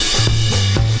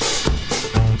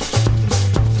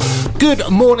Good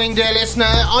morning, dear listener.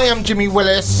 I am Jimmy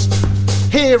Willis,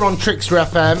 here on Trickster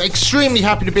FM. Extremely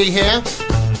happy to be here.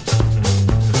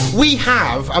 We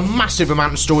have a massive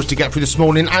amount of stories to get through this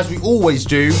morning, as we always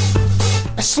do.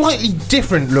 A slightly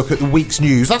different look at the week's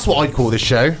news, that's what I'd call this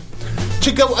show.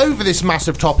 To go over this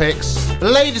massive topics,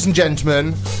 ladies and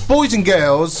gentlemen, boys and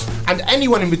girls, and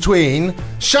anyone in between,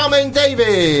 Charmaine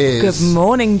Davies. Good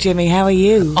morning, Jimmy. How are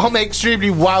you? I'm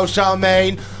extremely well,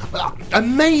 Charmaine.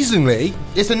 Amazingly,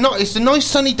 it's a nice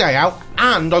sunny day out,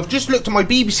 and I've just looked at my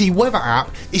BBC weather app.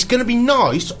 It's going to be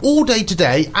nice all day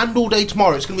today and all day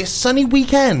tomorrow. It's going to be a sunny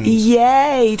weekend.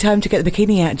 Yay! Time to get the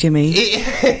bikini out, Jimmy.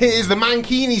 It is. The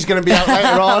mankini's going to be out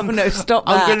later on. Oh, no, stop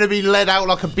that. I'm going to be led out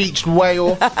like a beached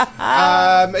whale.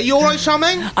 Are you all right,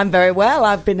 Charmaine? I'm very well.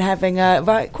 I've been having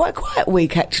a quite quiet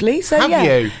week, actually. So, Have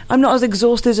you? I'm not as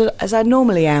exhausted as I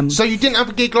normally am. So you didn't have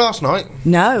a gig last night?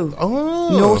 No.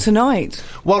 Oh. Nor tonight.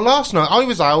 Well, last night I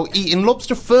was out eating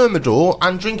lobster thermidor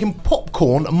and drinking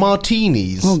popcorn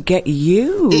martinis. Oh, get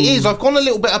you. It is. I've gone a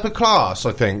little bit upper class,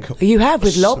 I think. You have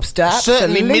with lobster,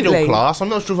 absolutely. Certainly middle class. I'm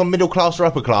not sure if I'm middle class or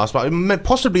upper class, but I'm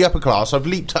possibly upper class. I've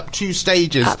leaped up 2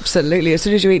 stages. Absolutely. As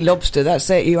soon as you eat lobster, that's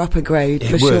it. You're upper grade,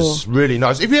 for sure. It was really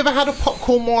nice. Have you ever had a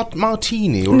popcorn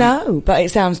martini? No, but it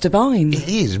sounds divine. It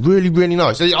is really, really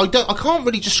nice. I can't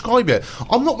really describe it.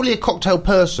 I'm not really a cocktail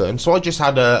person, so I just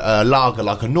had a lager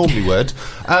like I normally would.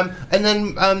 And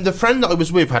then the friend that I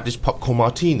was with had this popcorn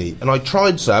martini, and I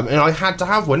tried some, and I had to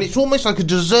have one. It's almost like a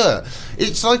dessert.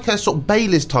 It's like a sort of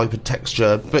Baileys type of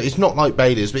texture, but it's not like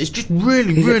Baileys, but it's just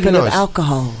really, Is really it full nice. of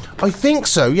alcohol? I think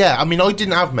so, yeah. I mean, I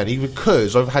didn't have many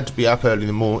because I've had to be up early in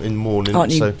the morning.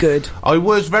 Aren't you good? I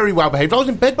was very well behaved. I was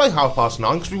in bed by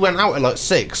 9:30 because we went out at like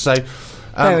 6, so...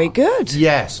 very good.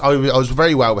 Yes, I was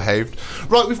very well behaved.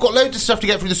 Right, we've got loads of stuff to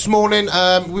get through this morning.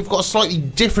 We've got a slightly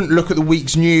different look at the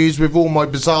week's news with all my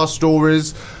bizarre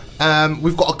stories.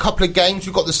 We've got a couple of games.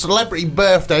 We've got the celebrity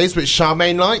birthdays, which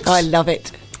Charmaine likes. I love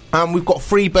it. We've got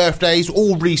 3 birthdays,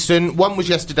 all recent. 1 was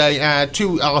yesterday,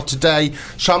 2 are today.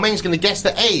 Charmaine's going to guess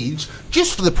the age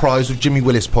just for the prize of Jimmy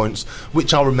Willis points,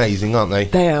 which are amazing, aren't they?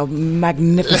 They are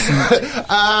magnificent.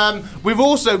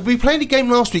 We played a game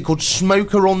last week called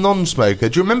Smoker or Non-Smoker.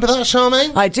 Do you remember that,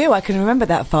 Charmaine? I do. I can remember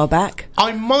that far back.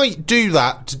 I might do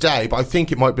that today, but I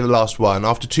think it might be the last one.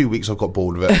 After 2 weeks, I've got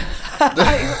bored of it.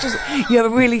 You have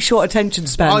a really short attention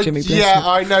span, Jimmy. Yeah,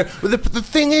 I know. But the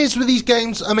thing is with these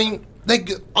games, I mean...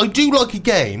 I do like a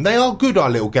game. They are good, our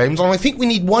little games, and I think we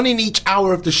need one in each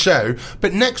hour of the show.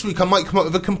 But next week I might come up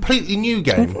with a completely new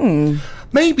game.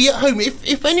 Maybe at home.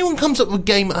 If anyone comes up with a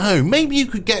game at home, maybe you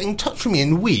could get in touch with me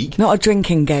in the week. Not a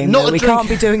drinking game, though. We can't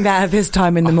be doing that at this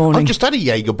time in the morning. I've just had a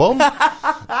Jaeger bomb.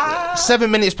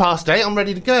 7 minutes past 8, I'm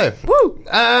ready to go. Woo!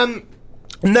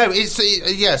 No, so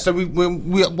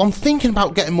I'm thinking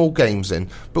about getting more games in,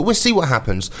 but we'll see what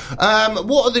happens.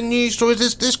 What are the news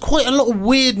stories? There's quite a lot of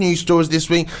weird news stories this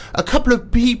week. A couple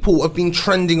of people have been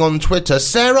trending on Twitter.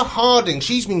 Sarah Harding,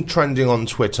 she's been trending on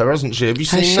Twitter, hasn't she? Have you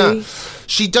seen that?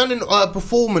 She done a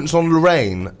performance on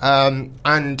Lorraine,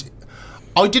 and...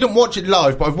 I didn't watch it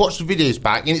live, but I've watched the videos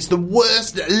back, and it's the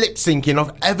worst lip-syncing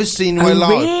I've ever seen in my life.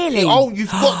 Really? Oh,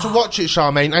 you've got to watch it,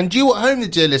 Charmaine. And you at home,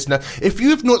 dear listener, if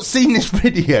you have not seen this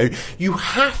video, you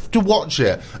have to watch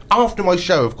it. After my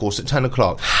show, of course, at 10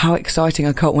 o'clock. How exciting.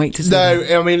 I can't wait to see No,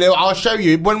 I mean, I'll show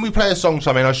you. When we play a song,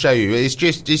 Charmaine, I'll show you.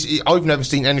 I've never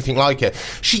seen anything like it.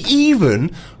 She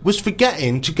even was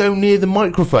forgetting to go near the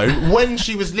microphone when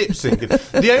she was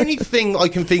lip-syncing. The only thing I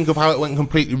can think of how it went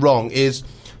completely wrong is...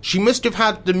 She must have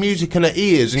had the music in her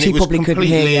ears, and it was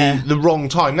completely the wrong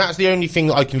time. That's the only thing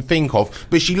that I can think of.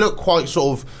 But she looked quite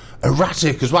sort of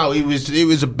erratic as well. It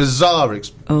was a bizarre,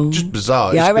 just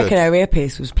bizarre. Yeah, I reckon her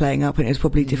earpiece was playing up, and it was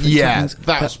probably different. Yeah, songs,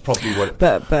 that's probably what.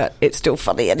 But it's still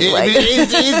funny anyway.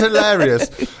 It is hilarious.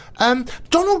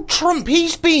 Donald Trump,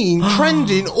 he's been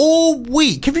trending all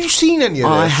week. Have you seen any of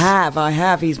this? I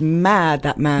have. He's mad,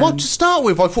 that man. Well, to start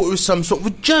with, I thought it was some sort of a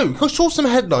joke. I saw some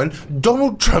headline,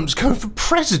 Donald Trump's going for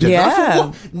president. Yeah. I thought,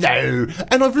 what? No.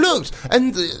 And I've looked,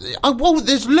 and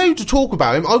there's loads to talk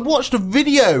about him. I watched a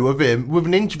video of him with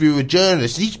an interview with a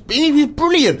journalist. He was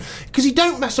brilliant, because he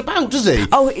don't mess about, does he?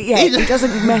 Oh, yeah, he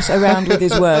doesn't mess around with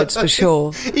his words, for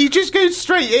sure. He just goes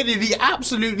straight in, and he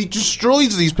absolutely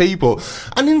destroys these people.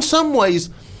 And in some ways...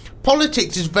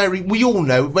 Politics is we all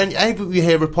know, whenever we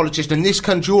hear a politician in this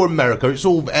country or America, it's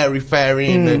all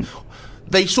airy-fairy and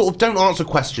they sort of don't answer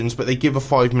questions, but they give a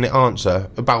 5-minute answer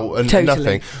about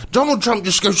nothing. Donald Trump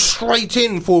just goes straight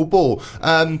in for a ball.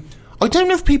 I don't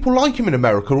know if people like him in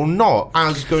America or not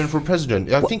as going for a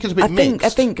president. I think it's a bit mixed. I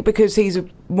think because he's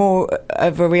more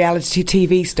of a reality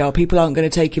TV star, people aren't going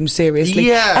to take him seriously.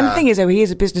 Yeah. And the thing is, though, he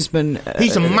is a businessman.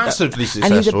 He's a massively successful,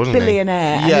 and he's a isn't he?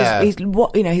 billionaire. Yeah.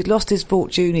 And he's lost his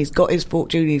fortune. He's got his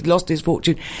fortune. He's lost his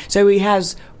fortune. So he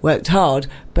has worked hard,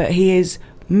 but he is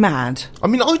mad. I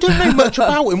mean, I don't know much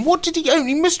about him. What did he own?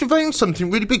 He must have owned something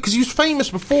really big because he was famous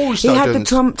before he started. He had doing the this.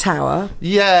 Trump Tower,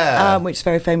 which which is a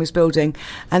very famous building,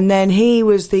 and then he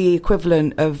was the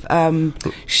equivalent of Lord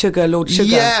Sugar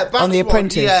on The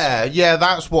Apprentice.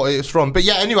 That's what it's from. But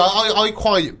yeah, anyway,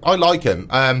 I like him.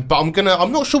 But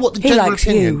I'm not sure what the general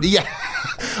opinion. You. Yeah,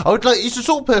 he's the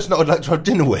sort of person that I'd like to have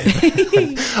dinner with.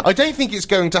 I don't think it's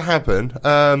going to happen.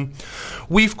 Are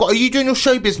you doing your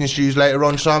show business news later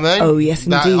on, Charmaine? Oh, yes,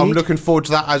 indeed. I'm looking forward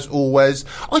to that as always.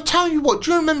 I tell you what,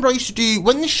 do you remember I used to do,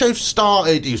 when this show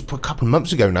started, it was a couple of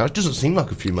months ago now, it doesn't seem like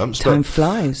a few months. Time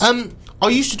flies. I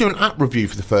used to do an app review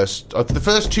for the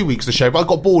first 2 weeks of the show, but I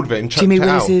got bored of it and chucked Jimmy it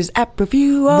out. Willis's app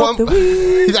review of the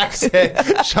week. That's it.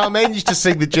 Charmaine used to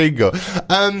sing the jingle.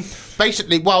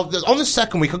 Basically, on the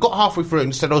second week, I got halfway through it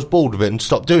and said I was bored of it and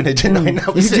stopped doing it, didn't I? And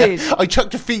that was it. I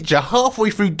chucked a feature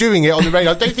halfway through doing it on the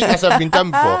radio. I don't think that's ever been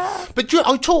done before. But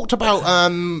I talked about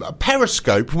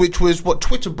Periscope, which was what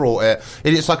Twitter brought it.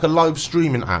 It's like a live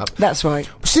streaming app. That's right.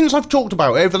 Since I've talked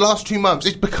about it over the last 2 months,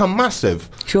 it's become massive.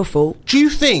 It's your fault. Do you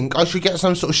think I should get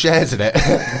some sort of shares in it?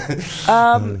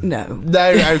 No. No,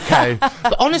 okay.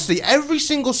 But honestly, every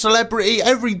single celebrity,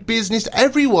 every business,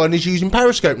 everyone is using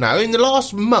Periscope now. In the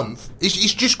last month,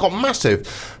 it's just got massive.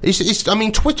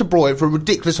 Twitter brought it for a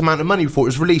ridiculous amount of money before it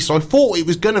was released, so I thought it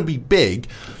was going to be big.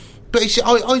 But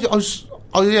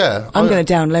I'm going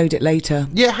to download it later.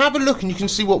 Yeah, have a look and you can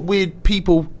see what weird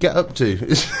people get up to.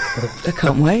 I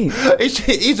can't wait. It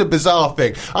is a bizarre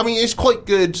thing. I mean, it's quite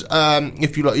good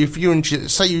if you're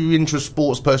into a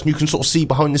sports person, you can sort of see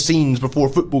behind the scenes before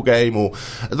a football game, or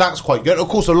that's quite good. Of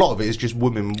course, a lot of it is just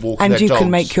women walking and their you dogs.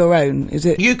 can make your own, is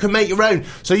it? You can make your own.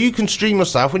 So you can stream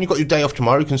yourself when you've got your day off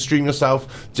tomorrow. You can stream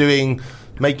yourself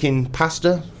making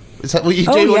pasta. Is that what you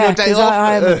do on your day off?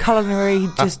 I am a culinary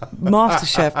master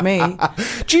chef, me.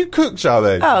 Do you cook,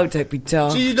 Charlie? Oh, don't be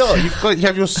daft. Do you not? You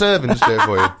have your servants do it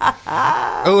for you.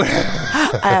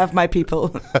 I have my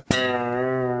people.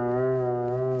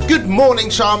 Good morning,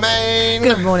 Charmaine.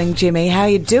 Good morning, Jimmy. How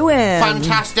you doing?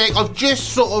 Fantastic. I've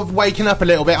just sort of waken up a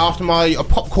little bit after my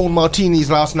popcorn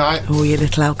martinis last night. Oh, you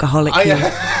little alcoholic.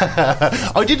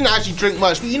 I didn't actually drink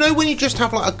much, but you know when you just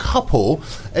have like a couple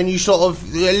and you sort of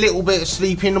a little bit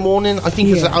sleepy in the morning? I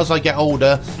think as I get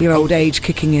older... Your old age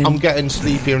kicking in. I'm getting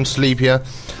sleepier and sleepier.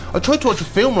 I tried to watch a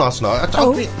film last night.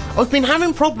 I've been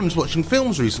having problems watching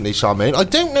films recently, Charmaine. I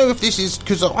don't know if this is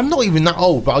because I'm not even that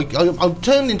old, but I've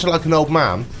turned into like an old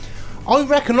man. I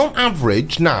reckon on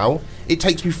average now it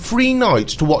takes me 3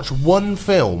 nights to watch one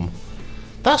film.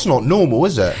 That's not normal,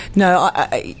 is it? No,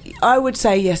 I would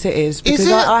say yes it is, because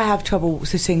I have trouble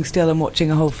sitting still and watching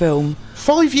a whole film.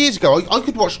 5 years ago I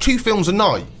could watch 2 films a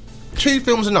night. 2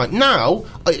 films a night. Now,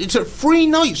 it's at 3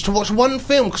 nights to watch one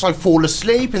film because I fall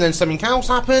asleep and then something else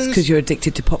happens. Because you're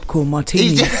addicted to popcorn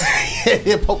martinis.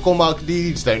 Yeah, popcorn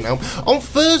martinis don't know. On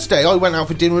Thursday, I went out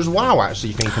for dinner as well,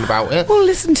 actually, thinking about it. Well,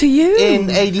 listen to you. In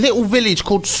a little village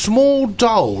called Small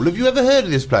Dole. Have you ever heard of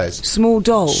this place? Small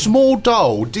Dole? Small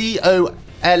Dole. Dole.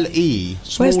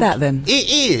 Where's that then? It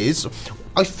is...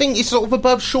 I think it's sort of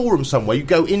above Shoreham somewhere. You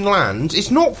go inland.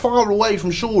 It's not far away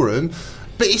from Shoreham,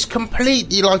 but it's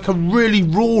completely like a really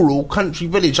rural country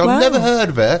village. I've never heard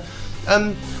of it.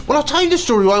 Well, I'll tell you the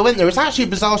story why I went there. It's actually a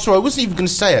bizarre story. I wasn't even going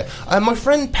to say it. My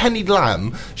friend Penny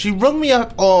Lamb, she rung me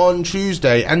up on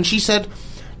Tuesday and she said,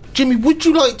 Jimmy, would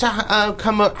you like to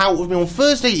come out with me on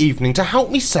Thursday evening to help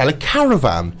me sell a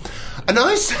caravan? And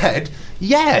I said,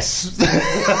 yes.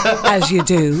 As you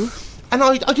do. And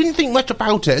I didn't think much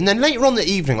about it. And then later on the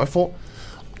evening, I thought,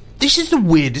 this is the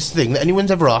weirdest thing that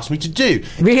anyone's ever asked me to do.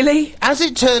 Really? As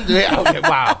it turned out,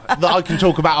 wow, that I can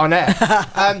talk about on air.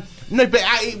 No, but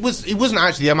it wasn't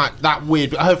actually that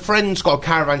weird. But her friend's got a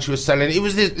caravan she was selling. It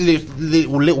was this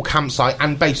little campsite,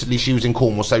 and basically she was in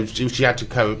Cornwall, so she had to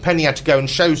go. Penny had to go and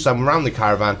show some around the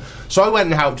caravan. So I went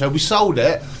and helped her. We sold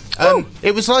it.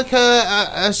 It was like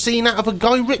a scene out of a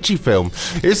Guy Ritchie film.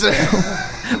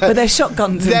 But there's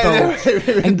shotguns involved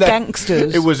and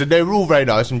gangsters. It was, and they were all very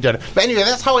nice and generous. But anyway,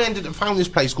 that's how I found this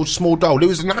place called Small Dole. It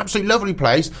was an absolutely lovely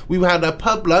place. We had a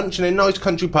pub lunch in a nice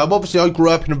country pub. Obviously, I grew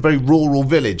up in a very rural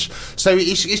village, so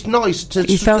it's nice to.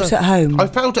 You felt at home. I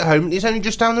felt at home. It's only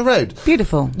just down the road.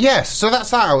 Beautiful. Yes, so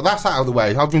that's out of the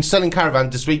way. I've been selling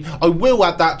caravans this week. I will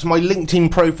add that to my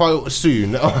LinkedIn profile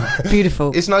soon.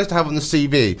 Beautiful. It's nice to have on the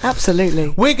CV. Absolutely.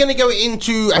 We're going to go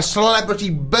into a celebrity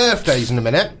birthdays in a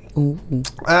minute. Ooh.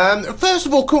 First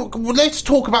of all, let's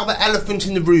talk about the elephant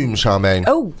in the room, Charmaine.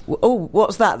 Oh,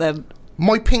 what's that then?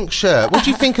 My pink shirt. What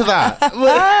do you think of that?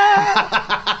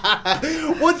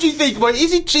 What do you think? Well,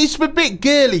 it's a bit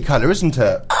girly colour, isn't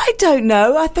it? I don't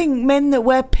know. I think men that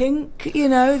wear pink,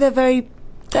 they're very...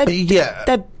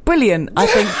 They're brilliant, I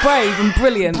think. Brave and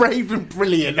brilliant. Brave and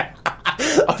brilliant.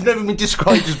 I've never been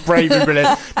described as brave and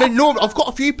brilliant. No, I've got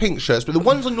a few pink shirts, but the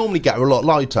ones I normally get are a lot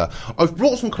lighter. I've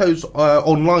brought some clothes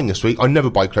online this week. I never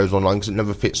buy clothes online because it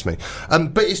never fits me.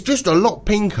 But it's just a lot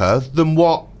pinker than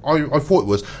what I thought it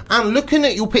was. And looking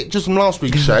at your pictures from last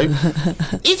week's show,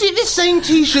 is it the same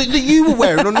T-shirt that you were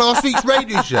wearing on last week's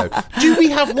radio show? Do we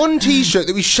have one T-shirt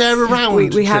that we share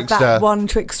around? We have that one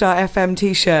Trickstar FM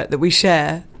T-shirt that we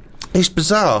share. It's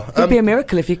bizarre. It'd be a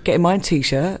miracle if you could get in my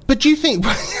T-shirt. But do you think...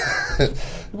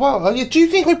 Well, do you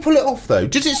think I pull it off, though?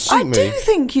 Does it suit me? I do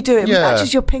think you do. It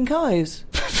matches your pink eyes.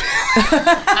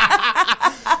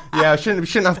 Yeah, I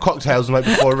shouldn't have cocktails the night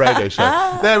before a radio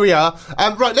show. There we are.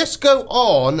 Right, let's go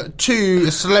on to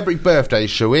celebrity birthdays,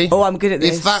 shall we? Oh, I'm good at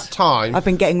this. It's that time. I've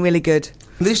been getting really good.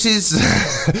 This is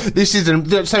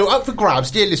so up for grabs,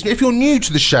 dear listener. If you're new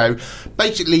to the show,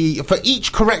 basically for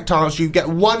each correct answer you get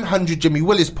 100 Jimmy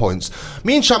Willis points.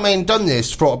 Me and Charmaine done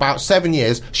this for about 7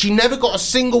 years. She never got a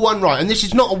single one right, and this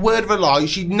is not a word of a lie.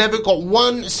 She never got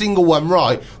one single one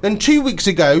right. Then 2 weeks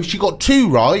ago she got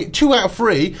 2 right, 2 out of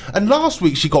 3, and last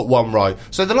week she got 1 right.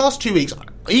 So the last 2 weeks,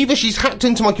 either she's hacked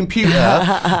into my computer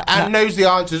and knows the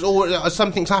answers, or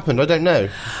something's happened. I don't know.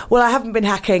 Well, I haven't been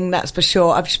hacking, that's for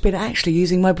sure. I've just been actually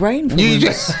using my brain for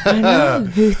once. I know.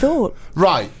 Who thought?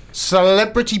 Right.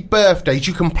 Celebrity birthdays.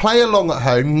 You can play along at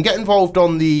home. You can get involved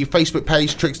on the Facebook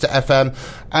page, Trickster FM.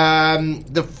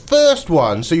 The first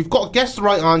one, so you've got to guess the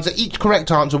right answer. Each correct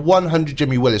answer, 100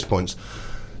 Jimmy Willis points.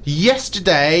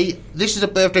 Yesterday, this is a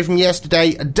birthday from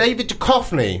yesterday, David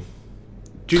Duchovny.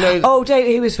 Do you know? Oh, David,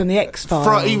 he was from the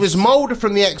X-Files. He was Mulder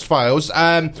from the X-Files.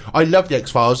 I love the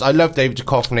X-Files. I love David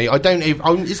Duchovny. I don't even...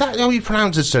 is that how you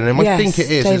pronounce his surname? Yes, I think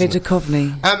it is. David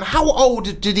Duchovny. How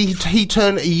old did he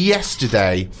turn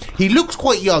yesterday? He looks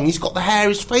quite young. He's got the hair.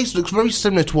 His face looks very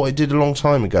similar to what he did a long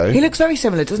time ago. He looks very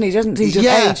similar, doesn't he? He doesn't seem to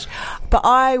have aged. But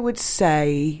I would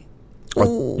say...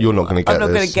 You're not going to get this. I'm not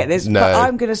going to get this, no. But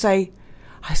I'm going to say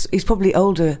he's probably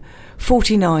older.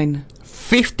 49.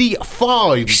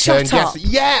 55. Shut up.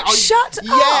 Shut up.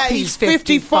 Yeah, he's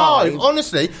 55.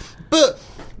 Honestly. But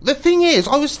the thing is,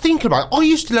 I was thinking about it. I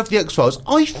used to love the X-Files.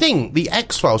 I think the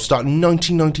X-Files started in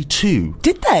 1992.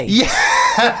 Did they?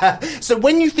 Yeah. So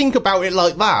when you think about it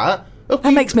like that...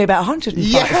 That makes me about 105.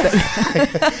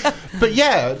 Yeah. But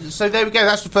yeah, so there we go.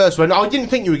 That's the first one. I didn't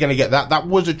think you were going to get that. That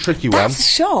was a tricky one. That's a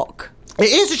shock. It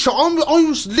is a shock. I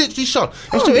was literally shocked.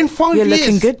 So in 5 years... You're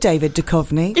looking good, David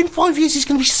Duchovny. In 5 years, he's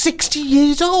going to be 60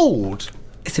 years old.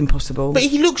 It's impossible. But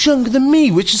he looks younger than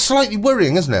me, which is slightly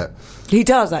worrying, isn't it? He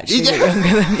does, actually, look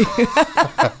younger than you.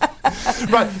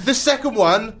 Right, the second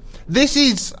one. This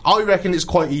is... I reckon it's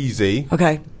quite easy.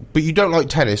 Okay. But you don't like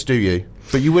tennis, do you?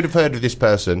 But you would have heard of this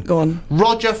person. Go on.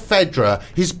 Roger Federer.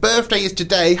 His birthday is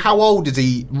today. How old is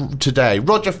he today?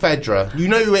 Roger Federer. You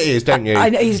know who it is, don't you? I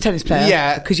know he's a tennis player.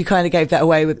 Yeah. Because you kind of gave that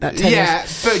away with that tennis. Yeah,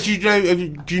 but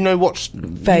do you know what's...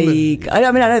 Vague.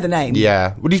 I mean, I know the name.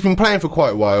 Yeah. Well, he's been playing for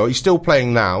quite a while. He's still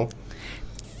playing now.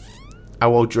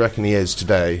 How old do you reckon he is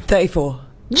today? 34.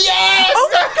 Yes! Oh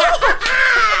my God!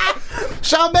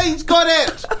 Charmaine's got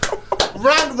it!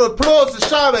 Round of applause for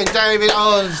Charmaine, David.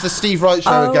 Oh, it's the Steve Wright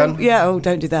show again. Yeah,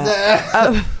 don't do that.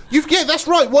 That's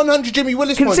right, 100 Jimmy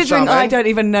Willis points, considering I don't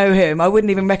even know him, I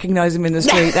wouldn't even recognise him in the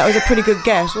street. That was a pretty good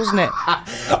guess, wasn't it?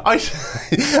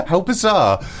 How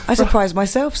bizarre. I surprise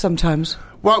myself sometimes.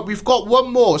 Right, we've got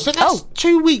one more. So that's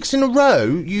 2 weeks in a row.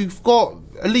 You've got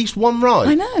at least one right.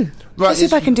 I know. Right, let's see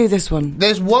if I can do this one.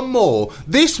 There's one more.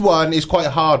 This one is quite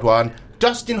a hard one.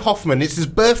 Dustin Hoffman. It's his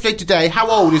birthday today. How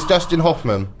old is Dustin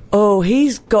Hoffman? Oh,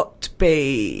 he's got to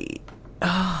be...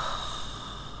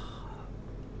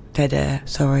 dead air,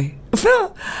 sorry.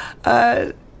 The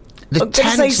I'm going to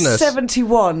say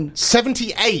 71.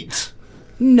 78.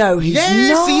 No, he's not.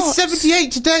 Yes, he's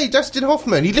 78 today, Dustin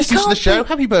Hoffman. He listens to the show.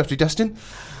 Happy birthday, Dustin.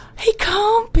 He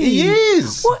can't be. He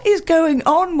is. What is going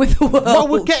on with the world? Well,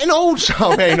 we're getting old,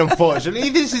 Charmaine, unfortunately.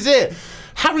 This is it.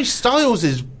 Harry Styles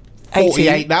is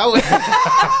 48 now.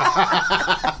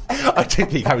 I don't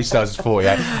think Harry Styles is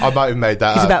 48. I might have made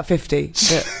that He's up. about 50.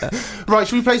 Right,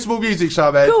 should we play some more music,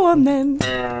 Charmaine? Go on then.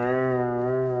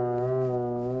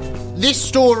 This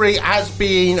story has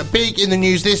been big in the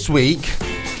news this week.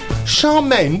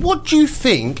 Charmaine, what do you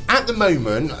think at the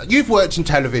moment? You've worked in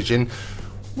television.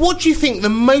 What do you think the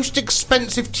most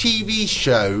expensive TV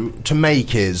show to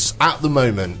make is at the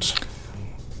moment?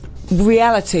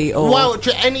 Reality or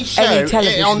any show any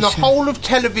television on the show. whole of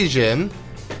television.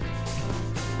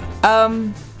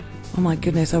 Oh my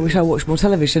goodness, I wish I watched more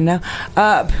television now.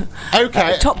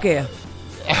 Okay. Top Gear.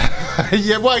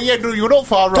 No, you're not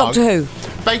far wrong. Doctor Who.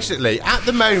 Basically, at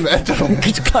the moment,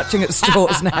 Clutching at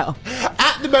straws now.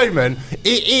 At the moment,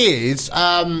 it is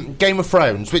Game of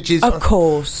Thrones, which is Of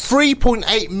course.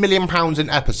 £3.8 million an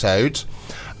episode.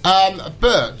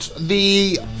 But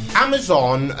the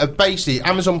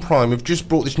Amazon Prime have just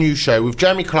brought this new show with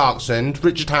Jeremy Clarkson,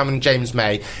 Richard Hammond and James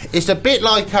May. It's a bit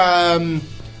like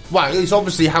it's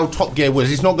obviously how Top Gear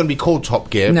was. It's not going to be called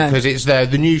Top Gear because it's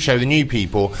the new show, the new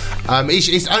people.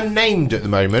 It's unnamed at the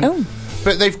moment,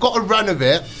 but they've got a run of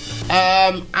it,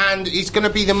 and it's going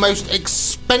to be the most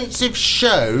expensive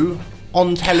show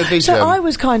on television. So I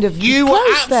was kind of You were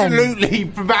close absolutely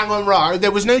bang on right. There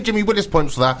was no Jimmy Willis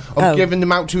points for that. I'm giving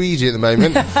them out too easy at the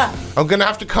moment. I'm going to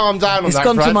have to calm down on that. It's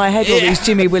gone to my head, all these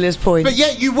Jimmy Willis points. But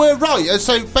yeah, you were right.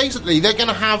 So basically, they're going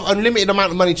to have unlimited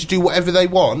amount of money to do whatever they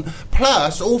want.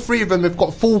 Plus, all three of them have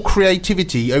got full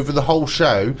creativity over the whole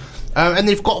show. And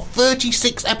they've got a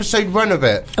 36 episode run of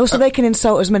it. Oh, so they can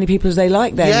insult as many people as they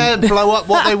like then. Yeah, blow up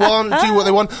what they want, do what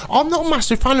they want. I'm not a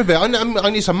massive fan of it. I know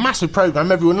it's a massive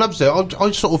programme, everyone loves it.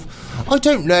 I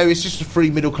don't know, it's just a free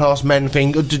middle class men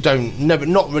thing.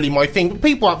 Not really my thing, but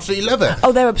people absolutely love it.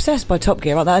 Oh, they're obsessed by Top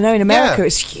Gear, aren't they? I know in America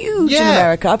it's huge in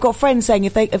America. I've got friends saying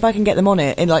if I can get them on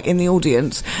it in the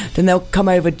audience, then they'll come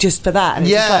over just for that. And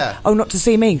it's just like, oh, not to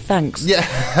see me, thanks. Yeah.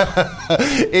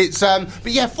 It's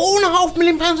but yeah, £4.5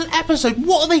 million an episode.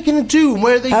 What are they going to do and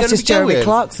where are they going to be That's just Jeremy going?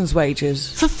 Clarkson's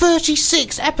wages. For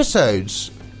 36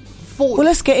 episodes. Well,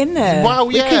 let's get in there. Well,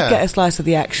 we could get a slice of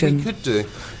the action. We could do.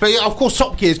 But yeah, of course,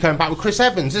 Top Gear's coming back with Chris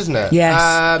Evans, isn't it?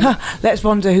 Yes. Let's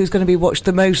wonder who's going to be watched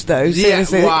the most, though.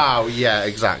 Seriously. Yeah, wow, yeah,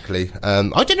 exactly. I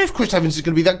don't know if Chris Evans is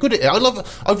going to be that good at it.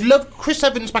 I've loved Chris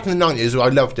Evans back in the 90s. I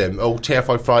loved him. Oh,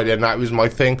 TFI Friday, and that was my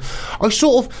thing. I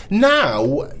sort of, now,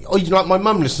 like my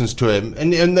mum listens to him,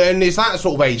 and it's that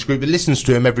sort of age group that listens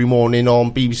to him every morning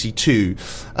on BBC Two.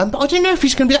 But I don't know if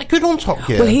he's going to be that good on Top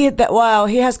Gear. Well,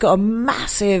 he has got a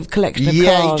massive collection of cars.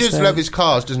 Yeah, he does love his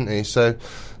cars, doesn't he? So...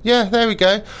 yeah, there we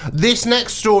go. This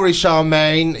next story,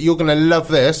 Charmaine, you're going to love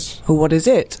this. Oh, what is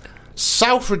it?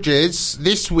 Selfridges,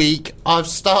 this week, I've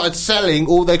started selling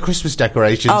all their Christmas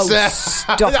decorations. Oh,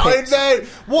 stop it. I know.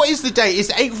 What is the date?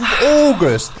 It's 8th of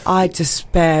August. I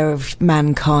despair of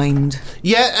mankind.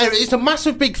 Yeah, it's a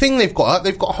massive big thing they've got.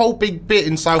 They've got a whole big bit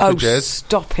in Selfridges. Oh,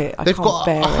 stop it. They've got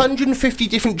 150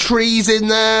 different trees in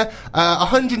there,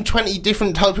 120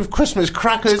 different types of Christmas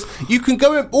crackers. You can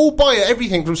go and all buy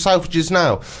everything from Selfridges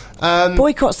now.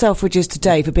 Boycott Selfridges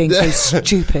today for being so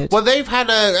stupid. Well, they've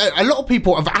had a lot of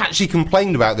people have actually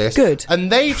complained about this. Good.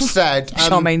 And they've said...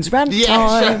 Charmaine's rant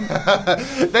time.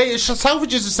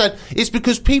 Selfridges have said it's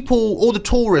because all the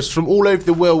tourists from all over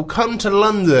the world come to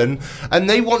London and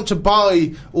they want to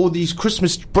buy all these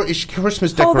British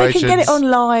Christmas decorations. Oh, they can get it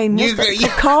online.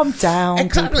 Calm down.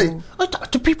 Exactly. People.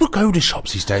 Do people go to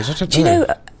shops these days? I don't know. Do you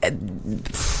know...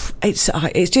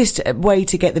 It's just a way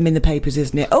to get them in the papers,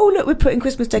 isn't it? Oh, look, we're putting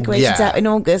Christmas decorations out in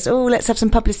August. Oh, let's have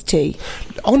some publicity.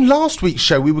 On last week's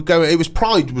show, we were going. It was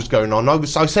Pride was going on. I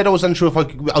said I was unsure if I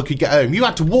could get home. You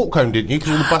had to walk home, didn't you?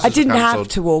 Because all the buses I didn't were have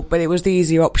to walk, but it was the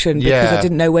easier option because I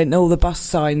didn't know when all the bus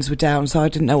signs were down, so I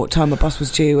didn't know what time a bus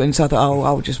was due, and so I thought,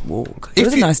 I'll just walk. It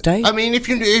was a nice day. I mean, if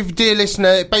dear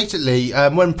listener, basically,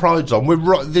 when Pride's on,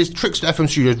 there's Trickster FM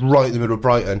Studios right in the middle of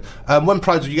Brighton. When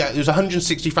Pride's on, there's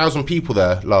 160,000 people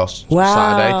there last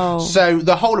Saturday. So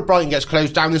the whole of Brighton gets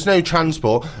closed down. There's no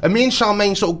transport. And me and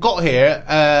Charmaine sort of got here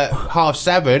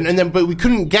 7:30, but we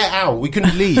couldn't get out. We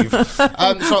couldn't leave.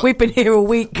 So we've been here all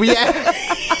week.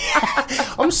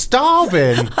 I'm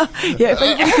starving. Yeah,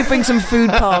 if you could bring some food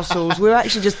parcels. We're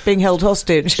actually just being held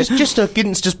hostage. Just a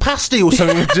Ginster's pasty or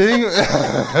something to do.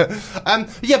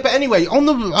 But anyway,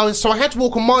 so I had to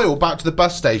walk a mile back to the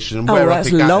bus station.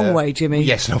 That's a long way, Jimmy.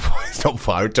 Yes, it's not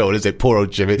far at all, is it? Poor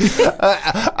old Jimmy.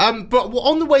 But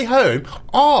on the way home,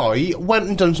 I went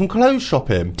and done some clothes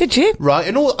shopping. Did you? Right,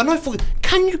 and I thought,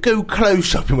 can you go clothes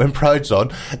shopping when Pride's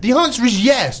on? The answer is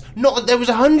yes. There was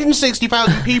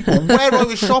 160,000 people where I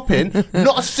was shopping, not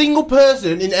Not a single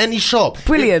person in any shop.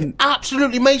 Brilliant.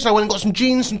 Absolutely amazing. I went and got some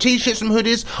jeans, some t-shirts, some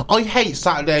hoodies. I hate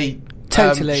Saturday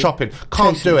shopping.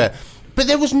 Can't do it. But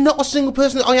there was not a single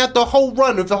person. I had the whole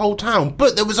run of the whole town,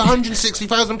 but there was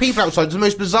 160,000 people outside. It's the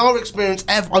most bizarre experience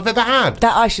I've ever had.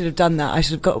 That I should have done that. I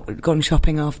should have gone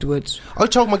shopping afterwards. I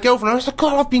told my girlfriend, I was like,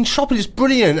 God, I've been shopping. It's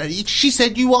brilliant. She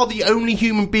said, you are the only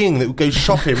human being that would go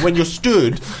shopping when you're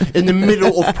stood in the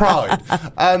middle of Pride.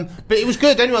 But it was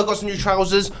good. Anyway, I got some new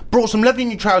trousers. Brought some lovely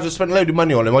new trousers. Spent a load of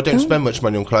money on them. I don't spend much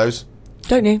money on clothes.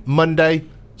 Don't you? Monday.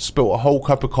 Spilt a whole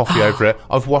cup of coffee over it.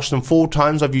 I've washed them 4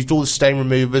 times. I've used all the stain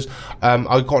removers.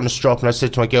 I got on a strop and I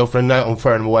said to my girlfriend, no, I'm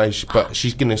throwing them away. But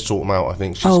she's going to sort them out, I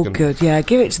think. Good. Yeah,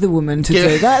 give it to the woman to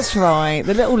do. That's right.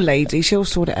 The little lady, she'll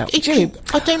sort it out.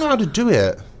 I don't know how to do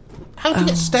it. How do you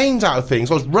get stains out of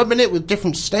things? I was rubbing it with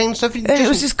different stains. Stuff. It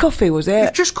was just coffee, was it?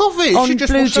 It's just coffee. It should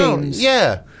just blue jeans.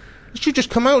 Yeah. It should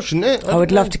just come out, shouldn't it? I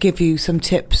would love to give you some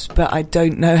tips, but I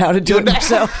don't know how to do it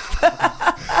myself.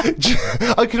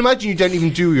 I can imagine you don't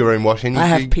even do your own washing. I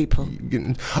have people.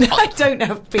 I don't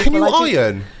have people. Can you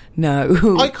iron?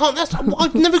 No. I can't.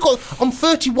 I've never got... I'm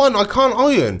 31. I can't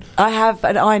iron. I have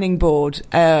an ironing board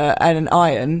and an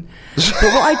iron.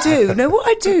 But what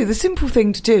I do, the simple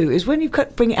thing to do is when you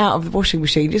bring it out of the washing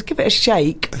machine, just give it a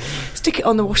shake, stick it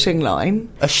on the washing line.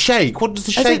 A shake? What does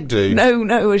the shake do?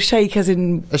 No, a shake as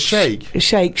in... A shake? A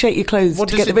shake. Shake your clothes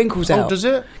to get the wrinkles out. Oh, does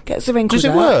it? Gets the wrinkles out.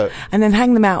 Does it work? And then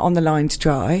hang them out on the line to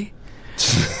dry.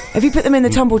 If you put them in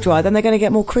the tumble dryer, then they're going to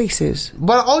get more creases.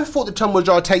 Well, I thought the tumble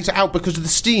dryer takes it out because of the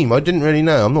steam. I didn't really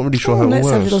know. I'm not really sure how it works.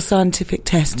 Let's have a little scientific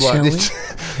test, shall we?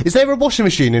 Is there a washing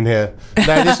machine in here? No,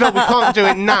 there's not. We can't do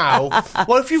it now.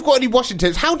 Well, if you've got any washing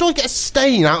tips, how do I get a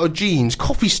stain out of jeans?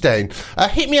 Coffee stain.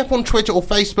 Hit me up on Twitter or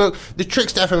Facebook, the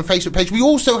Trickster FM Facebook page. We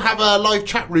also have a live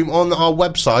chat room on our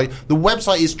website. The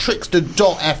website is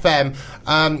trickster.fm.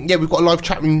 Yeah, we've got a live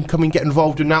chat room. Come and get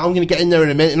involved in that. I'm going to get in there in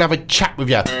a minute and have a chat with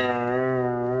you.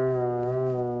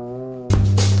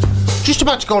 Just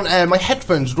about to go on air, my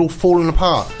headphones had all fallen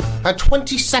apart. I had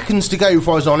 20 seconds to go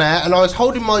before I was on air, and I was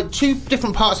holding my 2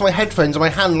 different parts of my headphones in my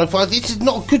hand, and I thought, this is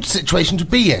not a good situation to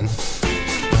be in.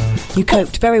 You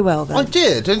coped very well, then. I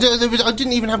did. I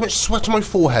didn't even have much sweat on my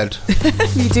forehead.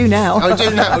 You do now. I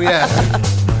do now, yeah.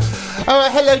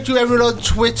 Hello to everyone on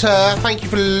Twitter. Thank you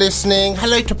for listening.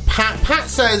 Hello to Pat. Pat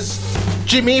says...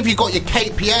 Jimmy, have you got your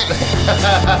cape yet?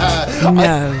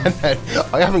 No.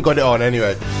 I haven't got it on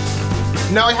anyway.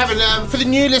 No, I haven't. For the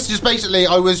new listeners, basically,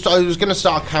 I was going to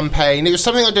start a campaign. It was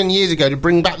something I'd done years ago to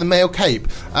bring back the male cape.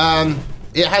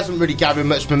 It hasn't really gathered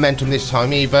much momentum this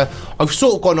time either. I've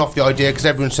sort of gone off the idea because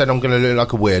everyone said I'm going to look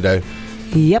like a weirdo.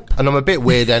 Yep. And I'm a bit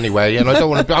weird anyway, and I don't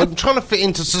want to. I'm trying to fit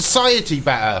into society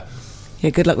better. Yeah,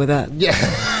 good luck with that. Yeah,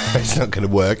 it's not going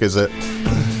to work, is it?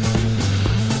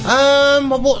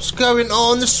 What's going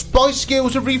on? The Spice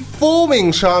Girls are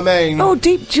reforming, Charmaine. Oh,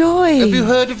 deep joy. Have you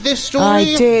heard of this story? I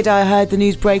did. I heard the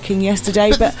news breaking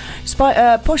yesterday, but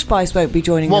Posh Spice won't be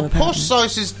joining them, apparently. Posh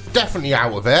Spice is definitely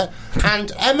out of it,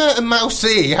 and Emma and Mel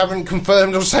C haven't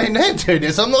confirmed or saying they're doing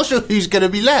it, so I'm not sure who's going to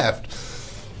be left.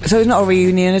 So it's not a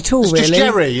reunion at all, really? It's just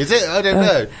Jerry, is it? I don't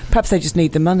know. Perhaps they just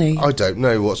need the money. I don't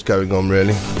know what's going on,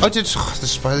 really. This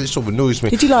sort of annoys me.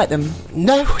 Did you like them?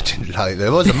 No, I didn't like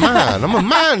them. I was a man. I'm a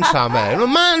man, Sammy. I'm a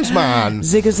man's man.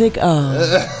 Zig a zig,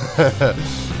 oh.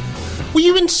 Were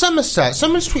you in Somerset?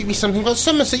 Someone's tweeted me something about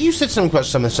Somerset. You said something about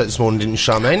Somerset this morning, didn't you,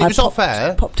 Charmaine? It was off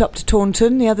air. Popped up to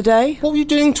Taunton the other day. What were you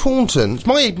doing in Taunton? It's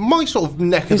my sort of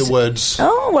neck of the woods.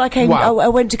 Oh, well, I came. Wow. I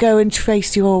went to go and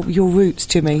trace your roots,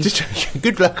 Jimmy.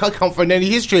 Good luck. I can't find any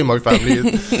history in my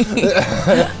family.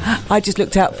 I just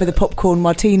looked out for the popcorn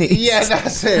martini. Yeah,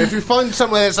 that's it. If you find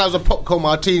somewhere that sells a popcorn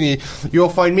martini, you'll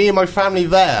find me and my family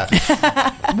there.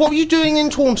 What were you doing in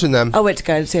Taunton then? I went to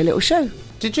go and see a little show.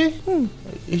 Did you?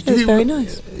 It was very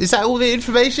nice. Is that all the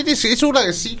information? It's all like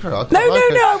a secret. No.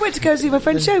 I went to go see my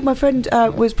friend's show. My friend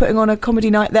was putting on a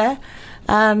comedy night there,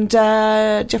 and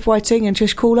Jeff Whiting and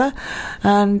Trish Caller,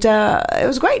 and it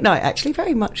was a great night, actually.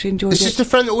 Very much enjoyed it. Is this the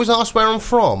friend that always asks where I'm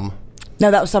from? No,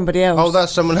 that was somebody else. Oh,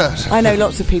 that's someone else. I know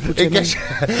lots of people, Jimmy.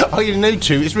 You know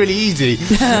two. It's really easy.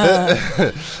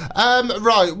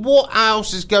 Right, what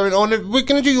else is going on? We're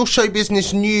going to do your show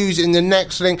business news in the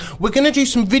next link. We're going to do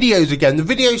some videos again. The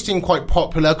videos seem quite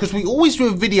popular because we always do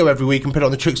a video every week and put it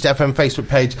on the Trickster FM Facebook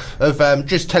page of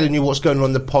just telling you what's going on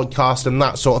in the podcast and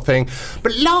that sort of thing.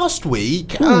 But last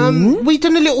week, we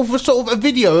done a little sort of a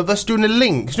video of us doing a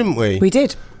link, didn't we? We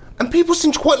did. And people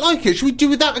seem to quite like it. Should we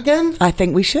do that again? I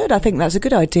think we should. I think that's a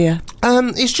good idea.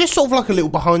 It's just sort of like a little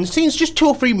behind the scenes, just 2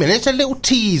 or 3 minutes, a little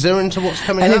teaser into what's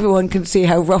coming And up. everyone can see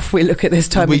how rough we look at this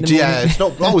time in the morning. Yeah,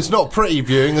 it's not pretty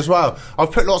viewing as well.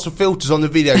 I've put lots of filters on the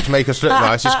video to make us look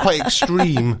nice. It's quite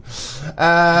extreme. So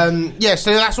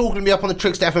that's all going to be up on the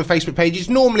Trickster FM Facebook page. It's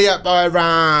normally up by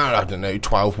around,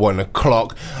 12, 1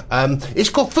 o'clock. It's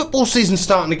got football season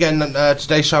starting again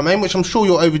today, Charmaine, which I'm sure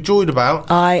you're overjoyed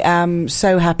about. I am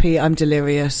so happy, I'm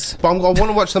delirious. But I want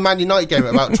to watch the Man United game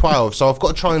at about 12, so I've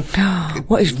got to try and...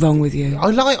 What is wrong with you?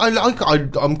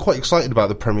 I'm quite excited about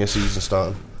the Premier season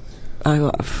starting.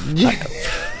 Have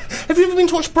you ever been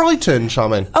to watch Brighton,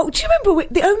 Charmaine? Oh, do you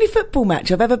remember the only football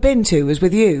match I've ever been to was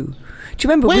with you? Do you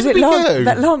remember? Where was did it we go?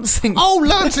 that Lancing? Oh,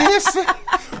 Lancing, yes.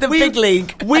 The big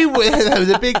league. We were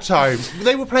the big time.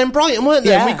 They were playing Brighton, weren't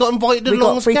they? Yeah. And we got invited along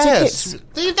got as free guests.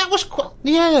 tickets. That was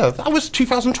that was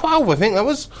 2012, I think that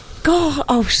was. God,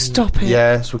 oh, stop it.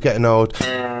 Yes, we're getting old.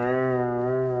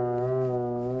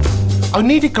 I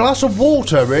need a glass of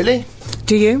water, really.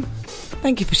 Do you?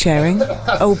 Thank you for sharing.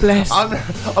 Oh, bless.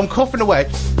 I'm coughing away.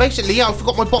 Basically, I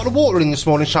forgot my bottle of water in this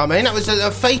morning, Charmaine. That was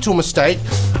a fatal mistake.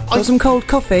 Got some cold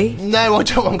coffee? No, I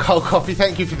don't want cold coffee.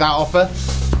 Thank you for that offer.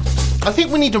 I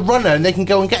think we need a runner and they can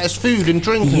go and get us food and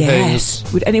drink and Yes.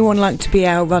 things. Would anyone like to be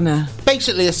our runner?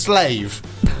 Basically a slave.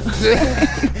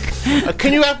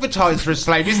 Can you advertise for a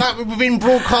slave? Is that within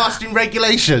broadcasting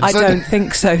regulations? I don't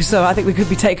think so, so I think we could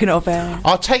be taken off air.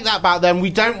 I'll take that back then. We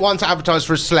don't want to advertise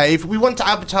for a slave. We want to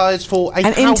advertise for An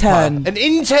helper. intern. An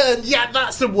intern, yeah,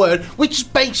 that's the word. Which is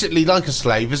basically like a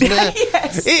slave, isn't it?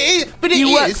 Yes. It is, but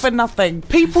You work for nothing.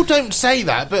 People don't say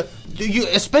that, but...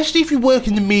 especially if you work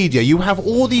in the media, you have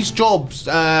all these jobs,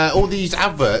 all these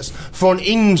adverts for an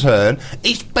intern.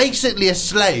 It's basically a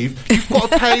slave. You've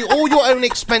got to pay all your own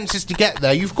expenses to get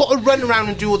there. You've got to run around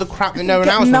and do all the crap that no one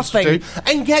else wants to do,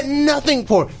 and get nothing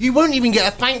for it. You won't even get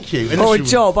a thank you, Or a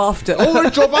job after. Or a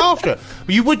job after.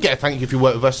 But you would get a thank you if you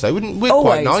work with us, though, wouldn't? We're Always.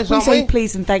 quite nice, We aren't say we?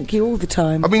 please and thank you all the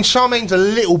time. I mean, Charmaine's a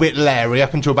little bit leery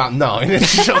up until about 9.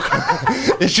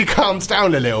 And she calms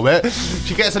down a little bit.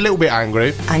 She gets a little bit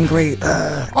angry.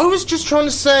 I was just trying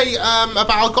to say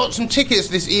I got some tickets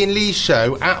to this Ian Lee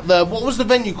show at what was the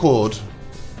venue called?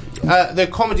 The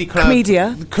comedy club.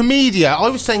 Comedia. I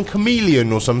was saying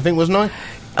Chameleon or something, wasn't I?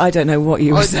 I don't know what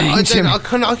you were saying, Jim. I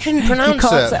couldn't pronounce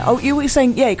it. You were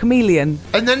saying, chameleon.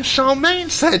 And then Charmaine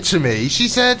said to me, she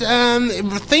said,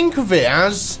 think of it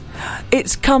as...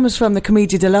 It comes from the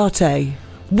Commedia dell'arte.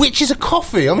 Which is a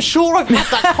coffee. I'm sure I've had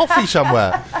that coffee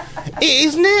somewhere.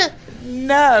 Isn't it?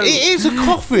 No. It is a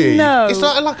coffee. No. It's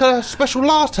like a special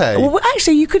latte. Well,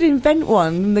 actually, you could invent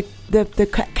one.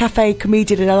 The Cafe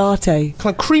Commedia dell'arte. Can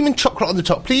I cream and chocolate on the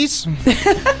top, please?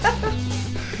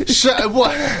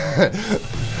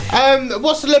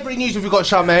 What celebrity news have we got,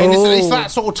 Charmaine? It's that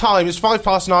sort of time. It's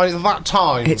 9:05. It's that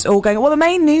time. It's all going... Well, the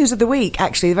main news of the week,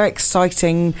 actually, a very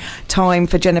exciting time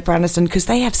for Jennifer Aniston, because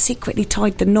they have secretly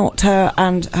tied the knot, her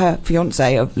and her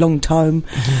fiancé of long time.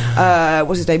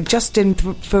 What's his name? Justin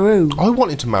Theroux. I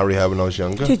wanted to marry her when I was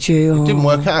younger. Did you? It didn't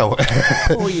work out.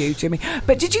 Poor you, Jimmy.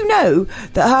 But did you know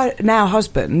that her now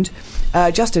husband...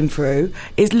 Justin Theroux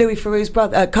is Louis Theroux's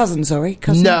cousin.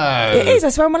 No. It is, I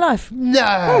swear on my life.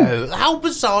 No. How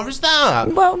bizarre is that?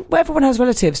 Well, everyone has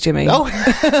relatives, Jimmy. Oh.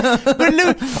 But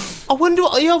Louis, I wonder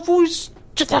what... I've always...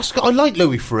 I like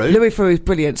Louis Theroux. Louis Theroux's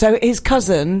brilliant. So his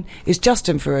cousin is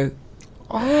Justin Theroux.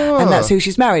 Oh. And that's who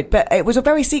she's married. But it was a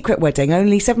very secret wedding.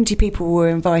 Only 70 people were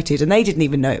invited, and they didn't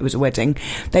even know it was a wedding.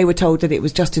 They were told that it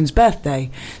was Justin's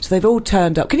birthday. So they've all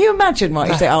turned up. Can you imagine,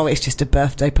 right? You say, it's just a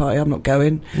birthday party, I'm not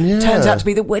going. Yeah. Turns out to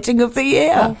be the wedding of the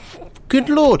year. Oh, good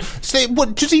Lord. So,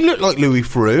 what, does he look like Louis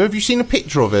Theroux? Have you seen a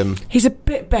picture of him? He's a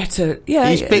bit better. Yeah,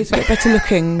 he's a bit better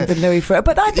looking than Louis Theroux.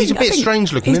 But I think he's a bit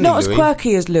strange looking, he's isn't not he, as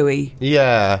quirky as Louis.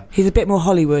 Yeah. He's a bit more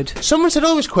Hollywood. Someone said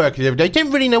I was quirky the other day.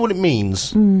 Don't really know what it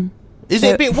means. Is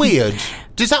it a bit weird?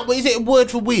 Is it a word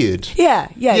for weird? Yeah.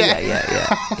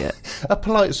 A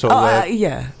polite sort of word.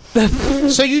 Yeah.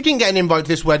 So you didn't get an invite to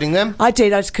this wedding then? I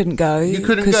did, I just couldn't go. You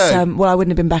couldn't go? I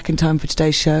wouldn't have been back in time for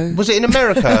today's show. Was it in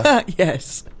America?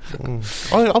 Yes.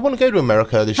 I want to go to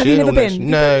America this year. Have you never been?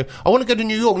 No. I want to go to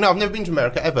New York. No, I've never been to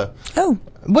America, ever. Oh.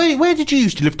 Where did you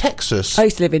used to live? Texas? I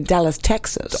used to live in Dallas,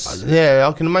 Texas. Yeah,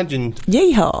 I can imagine.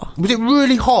 Yeehaw. Was it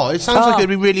really hot? It sounds like it'd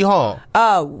be really hot.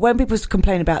 Oh, when people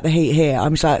complain about the heat here,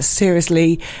 I'm just like,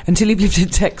 seriously, until you've lived in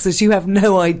Texas, you have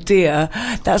no idea.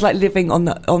 That's like living on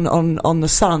the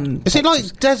sun. Is it like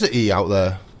deserty out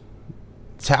there?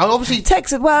 Obviously,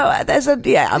 Texas. Well,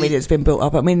 it's been built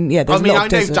up. I mean, there's a lot of I know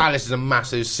desert. Dallas is a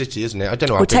massive city, isn't it? I don't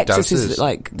know how Well, big Texas Dallas is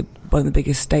like one of the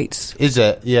biggest states. Is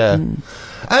it? Yeah.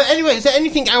 Anyway, is there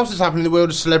anything else that's happening in the world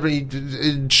of celebrity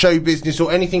show business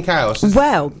or anything else?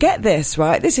 Well, get this,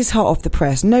 right? This is hot off the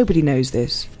press. Nobody knows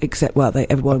this, except, well,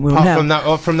 everyone will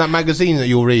know. From that magazine that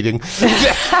you're reading.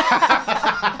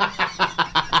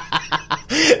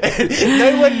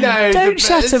 No one knows. Don't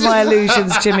shatter my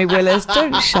illusions, Jimmy Willis.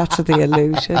 Don't shatter the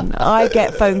illusion. I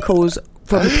get phone calls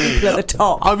from the people at the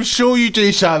top. I'm sure you do,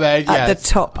 Charmaine. At the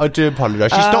top. I do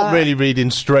apologise. She's not really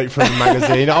reading straight from the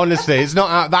magazine. Honestly, it's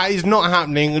not. That is not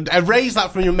happening. Erase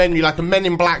that from your memory like a Men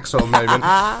in Black sort of moment.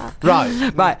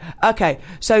 Right. Okay.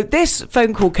 So this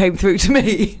phone call came through to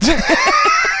me.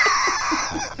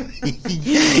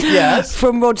 Yes.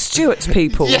 From Rod Stewart's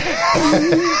people.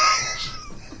 Yeah.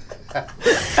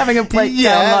 Having a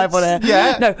breakdown live on air.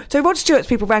 Yeah. No, so Rod Stewart's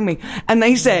people rang me and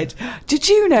they said, did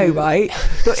you know, right,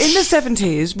 that in the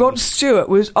 70s, Rod Stewart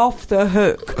was off the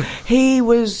hook. He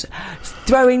was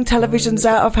throwing televisions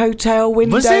out of hotel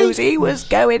windows. Was he? He was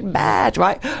going mad,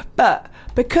 right? But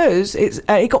because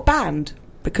it got banned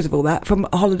because of all that from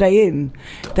a Holiday Inn.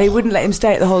 They wouldn't let him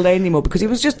stay at the Holiday Inn anymore because he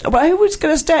was just, well, who was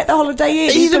going to stay at the Holiday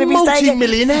Inn? He's a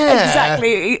multi-millionaire.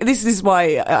 Exactly. This is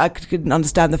why I couldn't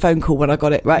understand the phone call when I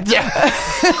got it, right? Yeah.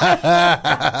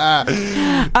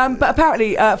 But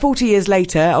apparently 40 years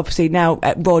later, obviously now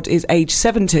Rod is age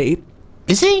 70.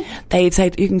 Is he? They'd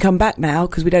say, you can come back now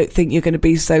because we don't think you're going to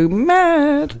be so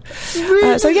mad.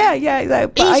 Really? So yeah.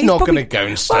 But he's not going to go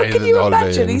and stay at the can you Holiday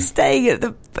imagine? Inn. He's staying at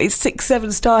the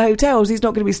 6-7-star hotels. He's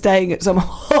not going to be staying at some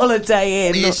Holiday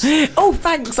Inn. Oh,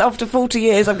 thanks. After 40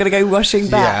 years, I'm going to go rushing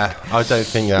back. Yeah, I don't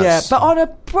think that's... Yeah, but on a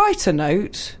brighter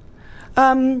note,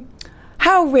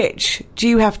 how rich do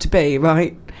you have to be,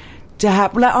 right, to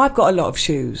have... Like, I've got a lot of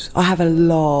shoes. I have a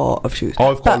lot of shoes.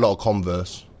 I've got a lot of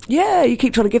Converse. Yeah, you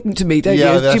keep trying to give them to me, don't you?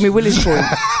 It's Jimmy Willis point.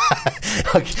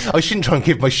 I shouldn't try and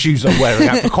give my shoes I'm wearing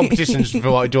out for competitions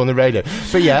for what I do on the radio.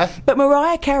 But yeah. But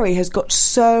Mariah Carey has got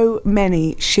so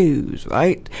many shoes,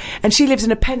 right? And she lives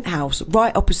in a penthouse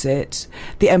right opposite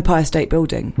the Empire State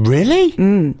Building. Really?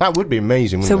 That would be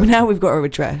amazing, So wouldn't it? now we've got her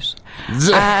address.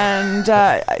 And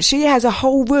she has a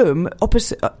whole room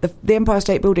opposite the Empire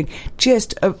State Building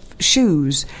just of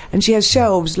shoes. And she has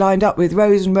shelves lined up with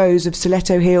rows and rows of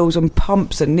stiletto heels and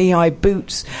pumps and knee-high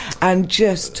boots and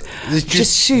just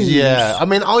shoes. Yeah, I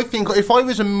mean, I think if I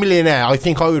was a millionaire, I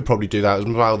think I would probably do that as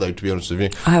well, though, to be honest with you.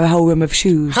 I have a whole room of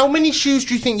shoes. How many shoes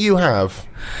do you think you have?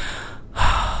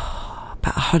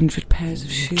 About 100 pairs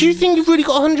of shoes. Do you think you've really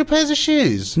got 100 pairs of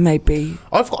shoes? Maybe.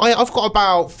 I've got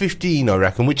about 15, I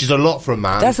reckon, which is a lot for a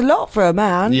man. That's a lot for a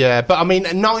man. Yeah, but I mean,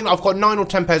 I've got 9 or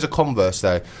 10 pairs of Converse,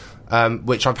 though,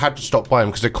 which I've had to stop buying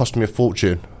because they cost me a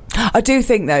fortune. I do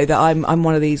think, though, that I'm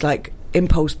one of these, like,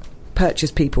 impulse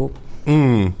purchase people.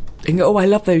 And go, oh, I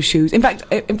love those shoes. In fact,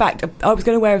 I was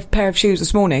going to wear a pair of shoes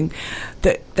this morning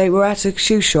that they were at a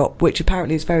shoe shop, which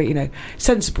apparently is very,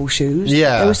 sensible shoes.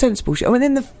 Yeah. They were sensible shoes. I mean,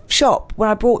 in the shop, when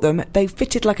I bought them, they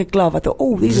fitted like a glove. I thought,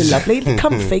 oh, these are lovely,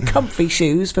 comfy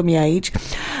shoes for my age.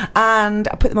 And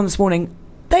I put them on this morning.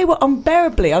 They were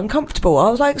unbearably uncomfortable. I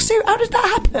was like, "Sue, how did that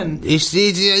happen?"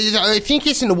 I think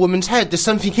it's in a woman's head. There's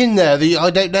something in there that I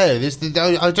don't know.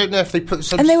 I don't know if they put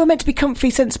some... And they were meant to be comfy,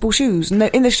 sensible shoes. And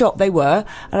in the shop, they were.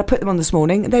 And I put them on this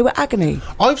morning. And they were agony.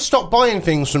 I've stopped buying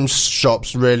things from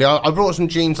shops, really. I brought some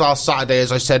jeans last Saturday,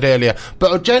 as I said earlier.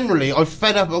 But generally, I've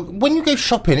fed up... When you go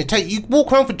shopping, you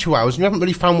walk around for 2 hours and you haven't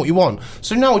really found what you want.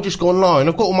 So now I just go online.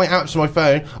 I've got all my apps on my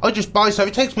phone. I just buy stuff.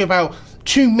 It takes me about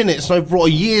 2 minutes and I've brought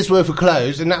a year's worth of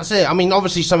clothes and that's it. I mean,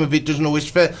 obviously some of it doesn't always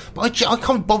fit, but I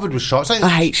can't be bothered with shops. I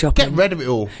hate shopping. Get rid of it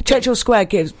all. Churchill Square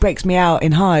breaks me out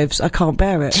in hives. I can't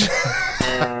bear it.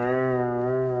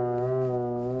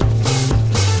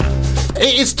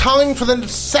 It is time for the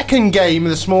second game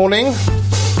this morning.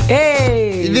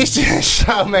 Hey! This is...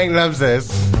 Charmaine loves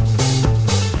this.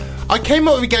 I came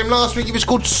up with a game last week. It was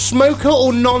called Smoker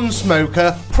or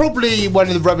Non-Smoker. Probably one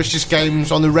of the rubbishest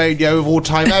games on the radio of all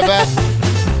time ever.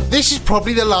 This is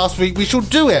probably the last week we shall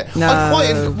do it. No.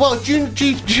 I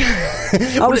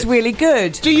was really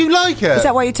good. Do you like it? Is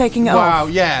that why you're taking it off? Wow,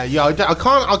 yeah.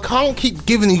 I can't keep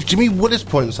giving these Jimmy Willis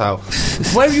points out.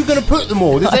 Where are you going to put them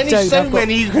all? There's only so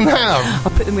many you can have.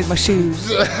 I'll put them with my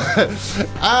shoes.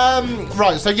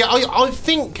 Right, so yeah, I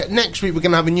think next week we're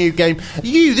going to have a new game.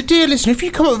 You, the dear listener, if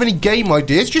you come up with any game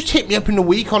ideas, just hit me up in the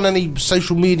week on any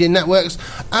social media networks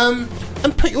and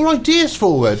put your ideas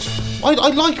forward.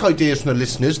 I like ideas from the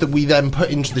listeners that we then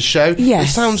put into the show. Yes.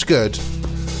 It sounds good.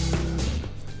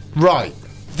 Right.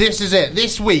 This is it.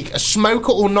 This week, a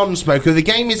smoker or non-smoker. The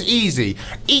game is easy.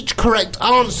 Each correct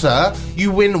answer, you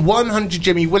win 100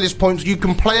 Jimmy Willis points. You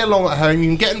can play along at home. You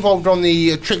can get involved on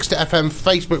the Trickster FM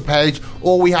Facebook page,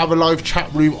 or we have a live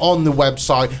chat room on the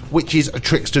website, which is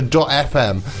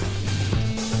trickster.fm.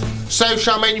 So,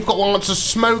 Charmaine, you've got one answer: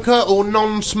 smoker or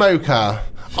non-smoker.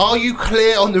 Are you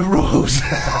clear on the rules?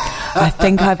 I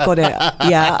think I've got it.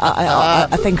 Yeah,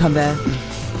 I think I'm there.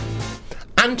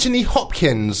 Anthony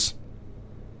Hopkins.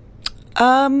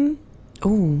 I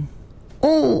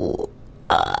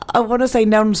want to say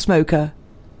non-smoker.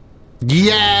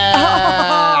 Yes!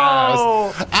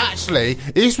 Oh! Actually,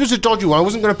 this was a dodgy one. I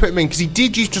wasn't going to put him in because he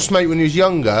did used to smoke when he was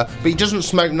younger, but he doesn't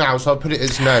smoke now, so I'll put it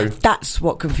as no. That's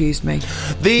what confused me.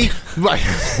 The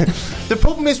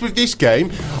problem is with this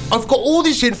game, I've got all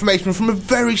this information from a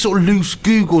very sort of loose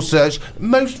Google search.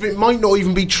 Most of it might not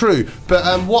even be true,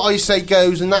 but what I say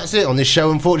goes, and that's it on this show,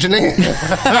 unfortunately.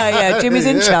 Yeah, Jimmy's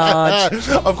in charge.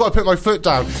 I've got to put my foot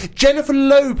down. Jennifer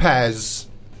Lopez.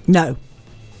 No.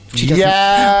 She doesn't.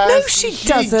 Yes, no, she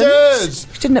doesn't. Does.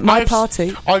 She didn't at my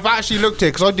party. I've actually looked at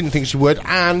it because I didn't think she would,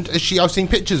 and I've seen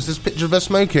pictures. There's pictures of her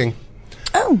smoking.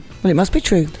 Oh, well, it must be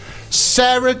true.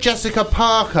 Sarah Jessica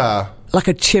Parker. Like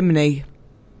a chimney.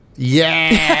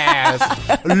 Yes.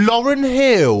 Lauryn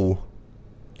Hill.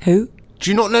 Who? Do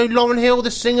you not know Lauryn Hill,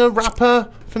 the singer, rapper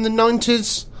from the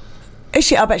 90s? Is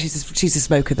she? I bet she's a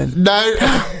smoker then. No.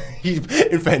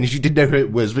 In fairness, you did know who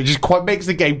it was, which makes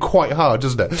the game quite hard,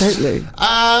 doesn't it? Totally.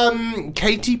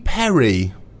 Katy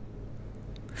Perry.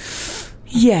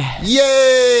 Yes.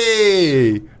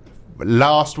 Yay!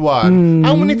 Last one.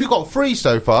 How many have you got? 3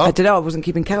 so far? I don't know. I wasn't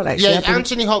keeping count, actually. Yeah,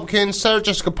 Anthony Hopkins, Sarah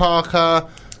Jessica Parker.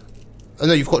 Oh,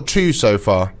 no, you've got 2 so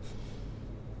far.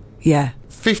 Yeah.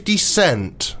 50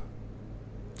 Cent.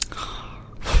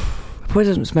 Boy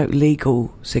doesn't smoke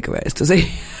legal cigarettes, does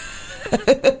he?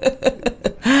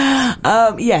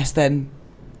 Yes, then.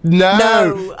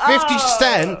 No. 50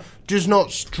 Cent does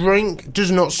not drink, does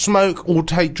not smoke, or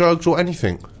take drugs or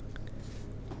anything.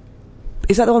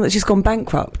 Is that the one that's just gone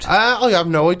bankrupt? I have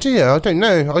no idea. I don't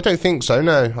know. I don't think so,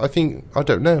 no. I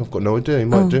don't know. I've got no idea. He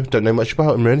might do. Don't know much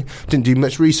about him, really. Didn't do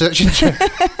much research into it.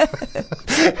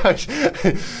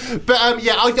 But,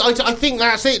 yeah, I think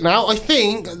that's it now. I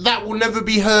think that will never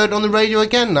be heard on the radio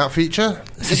again, that feature.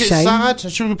 It's Is a it shame. sad?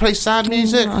 Should we play sad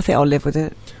music? I think I'll live with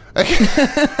it. I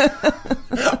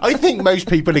think most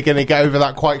people are going to get over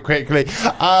that quite quickly.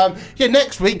 Yeah,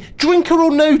 next week, drinker or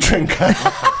no drinker?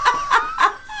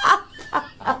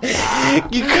 I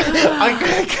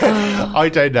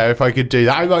don't know if I could do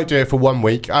that. I might do it for 1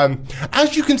 week.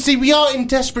 As you can see, we are in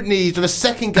desperate need of a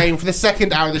second game for the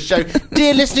second hour of the show.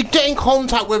 Dear listener, get in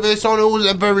contact with us on all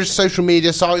the various social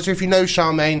media sites. If you know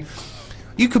Charmaine,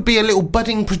 you could be a little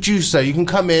budding producer. You can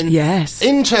come in. Yes.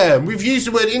 Intern. We've used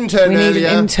the word intern earlier. We need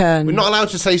an intern. We're not allowed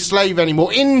to say slave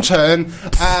anymore. Intern.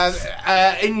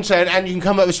 Intern, and you can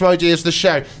come up with some ideas for the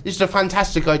show. This is a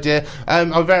fantastic idea.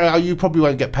 You probably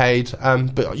won't get paid,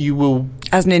 but you will.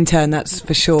 As an intern, that's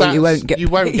for sure. You won't get paid. You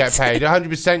won't get paid.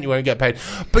 100% you won't get paid.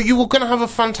 But you were going to have a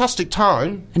fantastic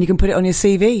time. And you can put it on your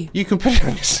CV. You can put it on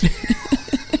your CV.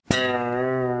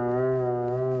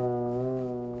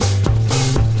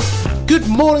 Good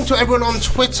morning to everyone on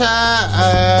Twitter.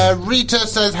 Rita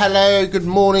says hello. Good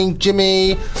morning,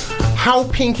 Jimmy. How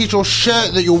pink is your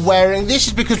shirt that you're wearing? This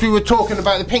is because we were talking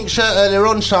about the pink shirt earlier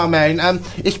on, Charmaine.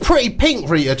 It's pretty pink,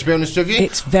 Rita, to be honest with you.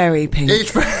 It's very pink.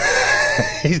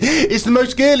 It's the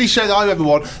most girly shirt that I've ever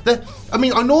worn.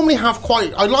 I normally have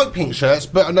I like pink shirts,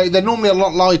 but they're normally a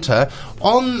lot lighter.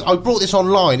 I brought this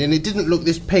online and it didn't look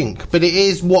this pink, but it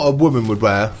is what a woman would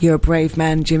wear. You're a brave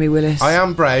man, Jimmy Willis. I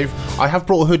am brave. I have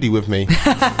brought a hoodie with me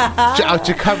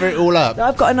to cover it all up.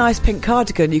 I've got a nice pink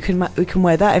cardigan. We can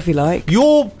wear that if you like.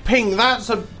 Your pink, that's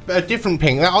a different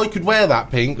pink. I could wear that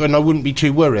pink and I wouldn't be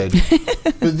too worried.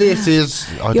 But this is...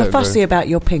 You're fussy about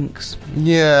your pinks.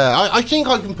 Yeah, I think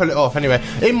I can pull it off anyway.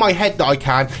 In my head that I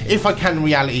can. If I can in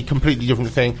reality, completely different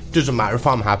thing. Doesn't matter if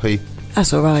I'm happy.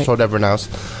 That's all right. So everyone else.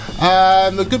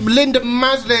 Good Linda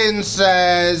Maslin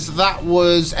says that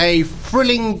was a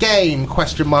thrilling game,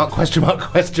 question mark. I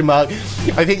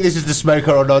think this is the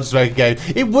smoker or non-smoker game.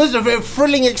 It was a very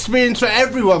thrilling experience for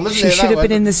everyone, wasn't it? She should have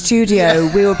been in the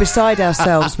studio. We were beside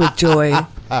ourselves with joy.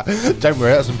 Don't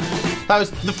worry,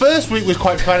 the first week was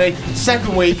quite funny.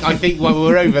 Second week, I think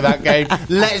we're over that game.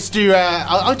 Let's do.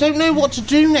 I don't know what to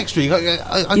do next week.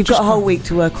 You've got a whole week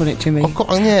to work on it, Jimmy. I've got,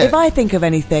 yeah. If I think of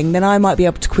anything, then I might be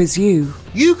able to quiz you.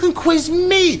 You can quiz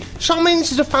me. Charmaine,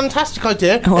 this is a fantastic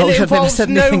idea. Oh, and it I've never involves said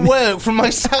no anything. work from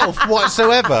myself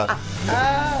whatsoever.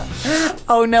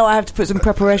 Oh no, I have to put some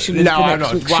preparation in No, for I'm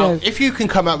next not. week's Well, show. if you can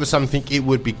come up with something, it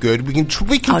would be good. We can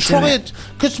I'll try do it,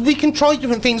 because we can try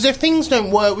different things. If things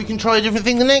don't work, we can try a different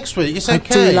thing the next week. It's I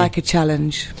okay. do like a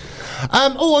challenge. I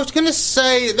was going to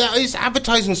say there is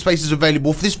advertising spaces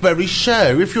available for this very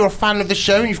show. If you're a fan of the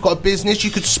show and you've got a business,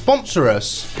 you could sponsor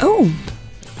us. Oh,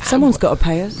 someone's got to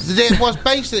pay us. It was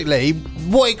basically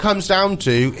what it comes down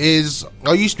to is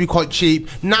I used to be quite cheap.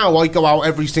 Now I go out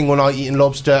every single night eating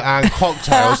lobster and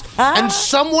cocktails, and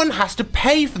someone has to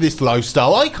pay for this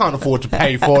lifestyle. I can't afford to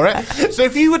pay for it. So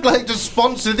if you would like to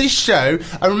sponsor this show,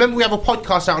 and remember we have a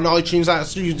podcast out on iTunes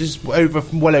that's just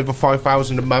well over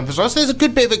 5,000 a month as well. So there's a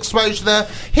good bit of exposure there.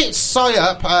 Hit sign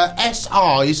up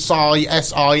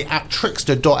SI at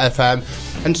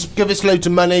trickster.fm and give us loads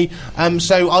of money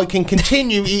so I can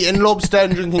continue eating lobster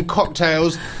and drinking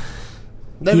cocktails.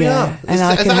 There we are. And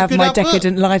I can have good my output?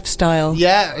 decadent lifestyle.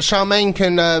 Yeah, Charmaine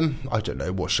can... I don't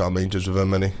know what Charmaine does with her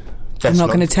money. I'm not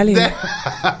going to tell you.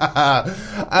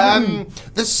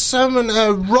 There's someone...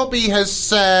 Robbie has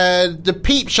said the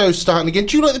Peep Show's starting again.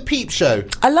 Do you like the Peep Show?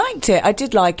 I liked it. I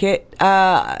did like it.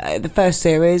 The first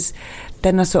series.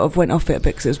 Then I sort of went off it a bit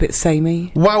because it was a bit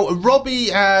samey. Well, Robbie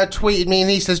tweeted me and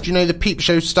he says, do you know the Peep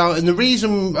Show's starting? The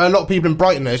reason a lot of people in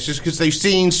Brighton know is just because they've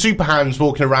seen Super Hands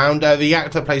walking around. The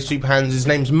actor who plays Super Hands, his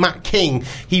name's Matt King.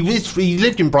 He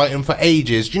lived in Brighton for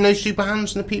ages. Do you know Super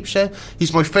Hands in the Peep Show?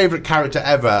 He's my favourite character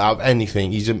ever out of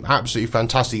anything. He's absolutely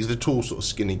fantastic. He's the tall, sort of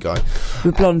skinny guy.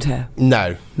 With blonde hair?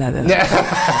 No. No.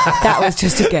 That was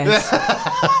just a guess.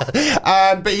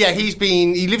 But yeah,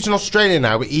 he lives in Australia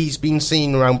now, but he's been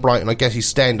seen around Brighton. I guess he's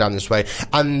staying down this way,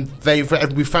 and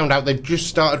we found out they've just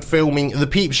started filming the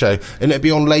Peep Show, and it'll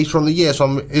be on later on the year.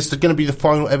 So it's going to be the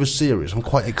final ever series. I'm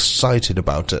quite excited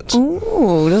about it.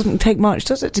 Ooh, doesn't take much,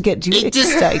 does it, to get you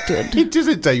excited? It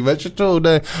doesn't take much at all.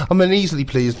 No, I'm an easily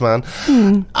pleased man.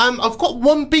 I've got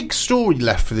one big story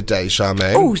left for the day,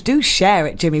 Charmaine. Oh, do share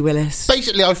it, Jimmy Willis.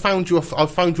 Basically, I found you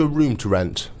a room to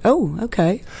rent. Oh,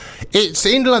 okay. It's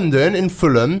in London, in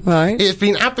Fulham. Right. It's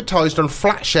been advertised on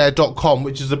flatshare.com,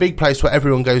 which is a big place where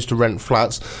everyone goes to rent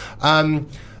flats.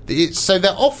 So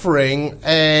they're offering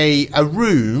a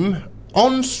room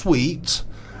en suite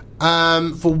for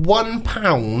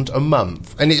 £1 a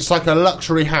month, and it's like a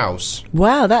luxury house.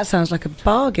 Wow, that sounds like a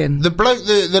bargain. The bloke,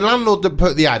 the landlord that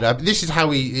put the ad up, this is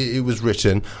how it was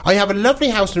written. I have a lovely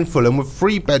house in Fulham with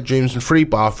 3 bedrooms and 3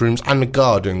 bathrooms and a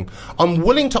garden. I'm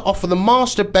willing to offer the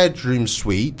master bedroom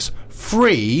suite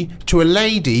free to a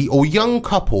lady or young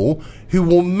couple who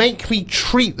will make me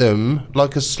treat them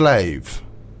like a slave.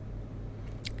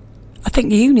 I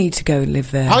think you need to go and live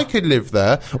there. I could live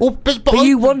there. But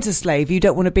you want a slave. You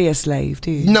don't want to be a slave, do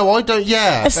you? No, I don't,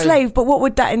 yeah. A slave, but what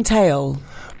would that entail?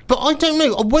 But I don't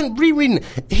know. I went rereading.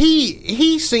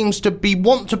 He seems to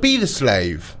want to be the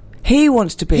slave. He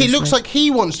wants to be He looks like he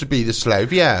wants to be the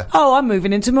slave, yeah. Oh, I'm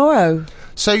moving in tomorrow.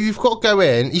 So you've got to go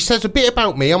in. He says a bit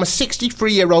about me. I'm a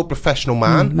 63-year-old professional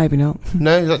man. Maybe not.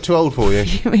 No, is that too old for you?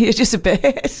 You're just a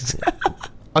bit.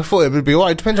 I thought it would be all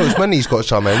right. It depends how much money he's got,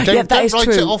 Charmaine. That is write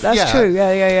true. It off That's yet. true.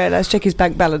 Yeah. Let's check his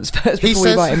bank balance first before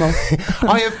we write him off.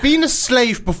 I have been a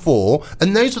slave before,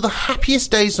 and those are the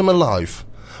happiest days of my life.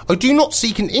 I do not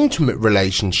seek an intimate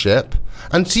relationship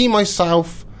and see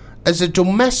myself as a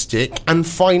domestic and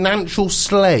financial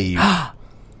slave.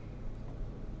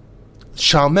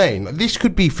 Charmaine, this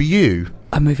could be for you.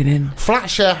 I'm moving in.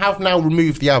 Flatshare have now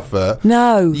removed the advert.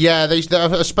 No. Yeah,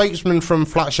 a spokesman from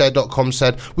flatshare.com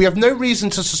said, we have no reason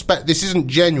to suspect this isn't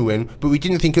genuine, but we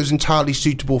didn't think it was entirely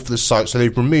suitable for the site, so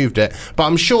they've removed it. But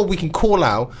I'm sure we can call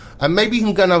out, and maybe you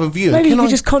can go and have a view. Maybe you can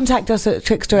just contact us at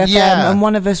Trickster FM, and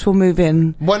one of us will move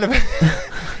in.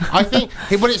 I think,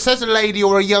 well, it says a lady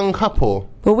or a young couple.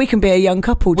 Well, we can be a young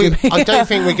couple, Jimmy. I don't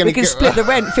think we're going to We can split the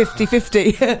rent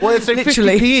 50-50. Well, it's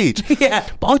literally 50p each. Yeah.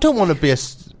 But I don't want to be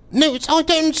No, I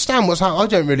don't understand what's happening. I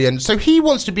don't really understand. So he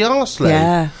wants to be our slave.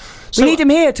 Yeah. So we need him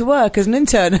here to work as an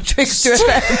intern at Trickster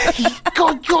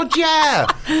FM. God, yeah.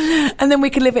 And then we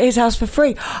can live at his house for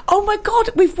free. Oh, my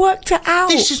God, we've worked it out.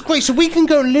 This is great. So we can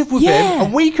go and live with him,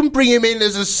 and we can bring him in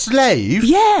as a slave.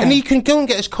 Yeah. And he can go and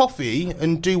get his coffee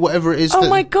and do whatever it is. Oh,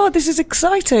 my God, this is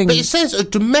exciting. But it says a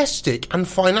domestic and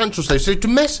financial slave. So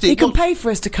domestic... He can pay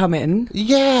for us to come in.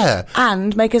 Yeah.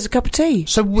 And make us a cup of tea.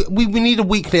 So we need a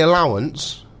weekly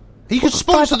allowance. He could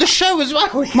sponsor the show as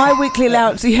well. My weekly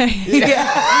allowance, yeah.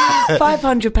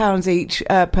 £500 each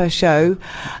per show,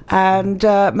 and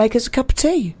make us a cup of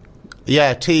tea.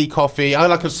 Yeah, tea, coffee. I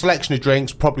like a selection of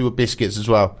drinks, probably with biscuits as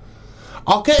well.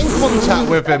 I'll get in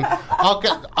contact with him.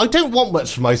 I don't want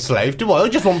much from my slave, do I? I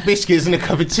just want biscuits and a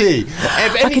cup of tea.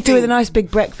 I could do with a nice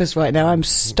big breakfast right now. I'm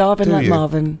starving like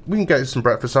Marvin. We can get some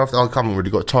breakfast after. I haven't really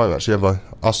got time, actually, have I?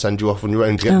 I'll send you off on your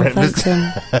own to get breakfast.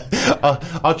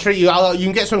 Thanks, I'll treat you. You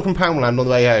can get some from Poundland on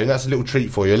the way home. That's a little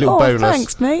treat for you, a little bonus.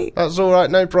 Thanks, mate. That's all right,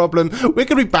 no problem. We're going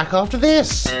to be back after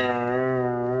this.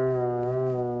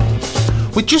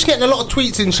 We're just getting a lot of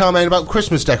tweets in, Charmaine, about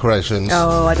Christmas decorations.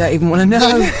 Oh, I don't even want to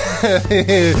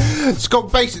know.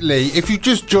 Scott, basically, if you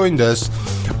just joined us,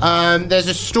 there's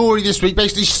a story this week.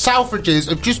 Basically, Selfridges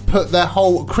have just put their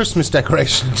whole Christmas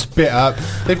decorations bit up.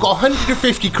 They've got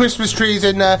 150 Christmas trees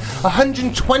in there,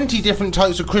 120 different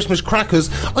types of Christmas crackers.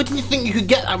 I didn't think you could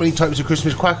get that many types of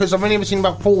Christmas crackers. I've only ever seen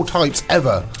about 4 types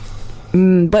ever.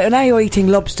 But now you're eating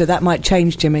lobster, that might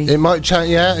change, Jimmy. It might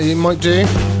change, yeah, it might do.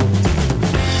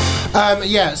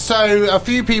 So a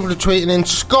few people are tweeting in.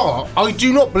 Scott, I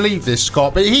do not believe this,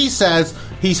 Scott, but he says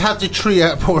he's had the tree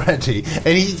up already, and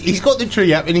he's got the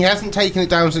tree up, and he hasn't taken it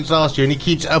down since last year, and he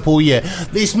keeps it up all year.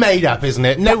 It's made up, isn't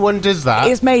it? No one does that.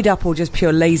 It's made up or just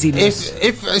pure laziness.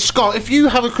 Scott, if you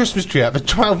have a Christmas tree up for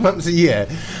 12 months a year,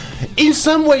 in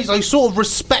some ways I sort of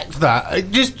respect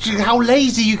that, just how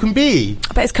lazy you can be.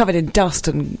 I bet it's covered in dust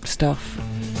and stuff.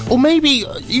 Or maybe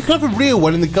you could have a real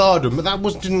one in the garden, but that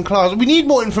didn't class. We need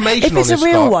more information on this. If it's a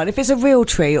real one, if it's a real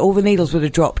tree, all the needles would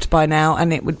have dropped by now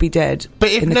and it would be dead.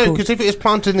 But because if it is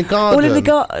planted in the garden... Well, in the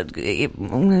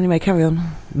garden... Anyway, carry on.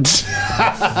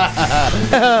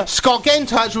 Scott, get in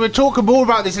touch. We'll talk more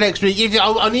about this next week.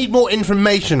 I need more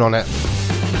information on it.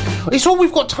 It's all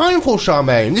we've got time for,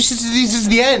 Charmaine. This is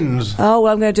the end. Oh,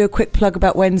 well, I'm going to do a quick plug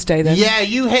about Wednesday then. Yeah,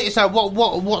 you hit us out.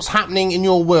 What's happening in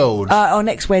your world? On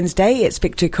next Wednesday, it's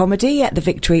Victory Comedy at the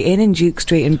Victory Inn in Duke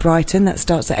Street in Brighton. That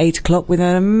starts at 8 o'clock with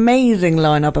an amazing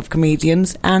lineup of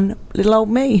comedians and little old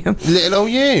me. Little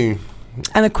old you.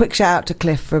 And a quick shout out to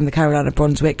Cliff from the Carolina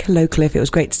Brunswick. Hello, Cliff. It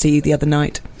was great to see you the other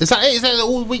night. Is that it? Is that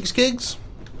all week's gigs?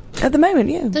 At the moment,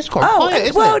 yeah. That's quite quiet,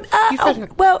 isn't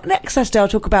it? Well, next Saturday I'll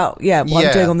talk about what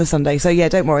I'm doing on the Sunday. So yeah,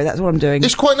 don't worry, that's what I'm doing.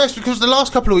 It's quite nice because the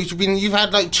last couple of weeks you've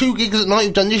had like 2 gigs at night.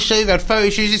 You've done this show, you've had photo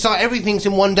shoots. It's like everything's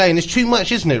in one day, and it's too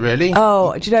much, isn't it? Really?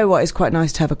 Oh, do you know what? It's quite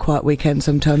nice to have a quiet weekend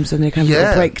sometimes, and you can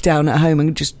have a break down at home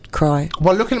and just cry.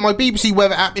 Well, looking at my BBC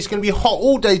weather app, it's going to be hot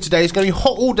all day today. It's going to be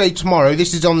hot all day tomorrow.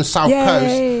 This is on the south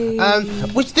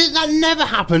coast, that never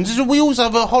happens. We always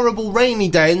have a horrible rainy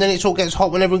day, and then it all gets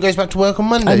hot when everyone goes back to work on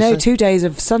Monday. I know, 2 days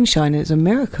of sunshine is a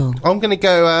miracle. I'm going to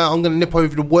go. I'm going to nip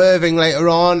over to Worthing later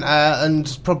on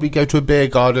and probably go to a beer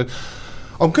garden.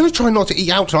 I'm going to try not to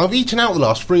eat out tonight. I've eaten out the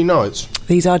last 3 nights.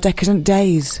 These are decadent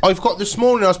days. I've got this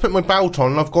morning, I was putting my belt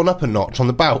on and I've gone up a notch on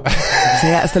the belt. So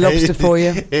that's the lobster for you.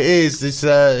 It is.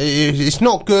 It's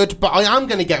not good, but I am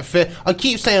going to get fit. I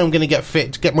keep saying I'm going to get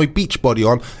fit to get my beach body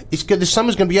on. It's good. The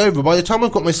summer's going to be over. By the time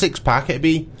I've got my 6-pack, it'll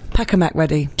be... Pack-a-mac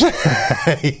ready.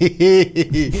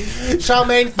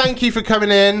 Charmaine, thank you for coming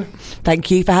in.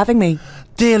 Thank you for having me.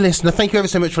 Dear listener, thank you ever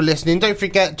so much for listening. Don't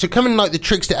forget to come and like the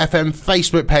Trickster FM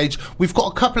Facebook page. We've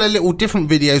got a couple of little different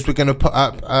videos we're going to put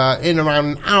up in around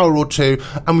an hour or 2,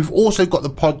 and we've also got the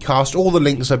podcast. All the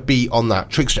links are on that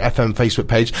Trickster FM Facebook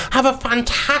page. Have a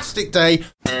fantastic day.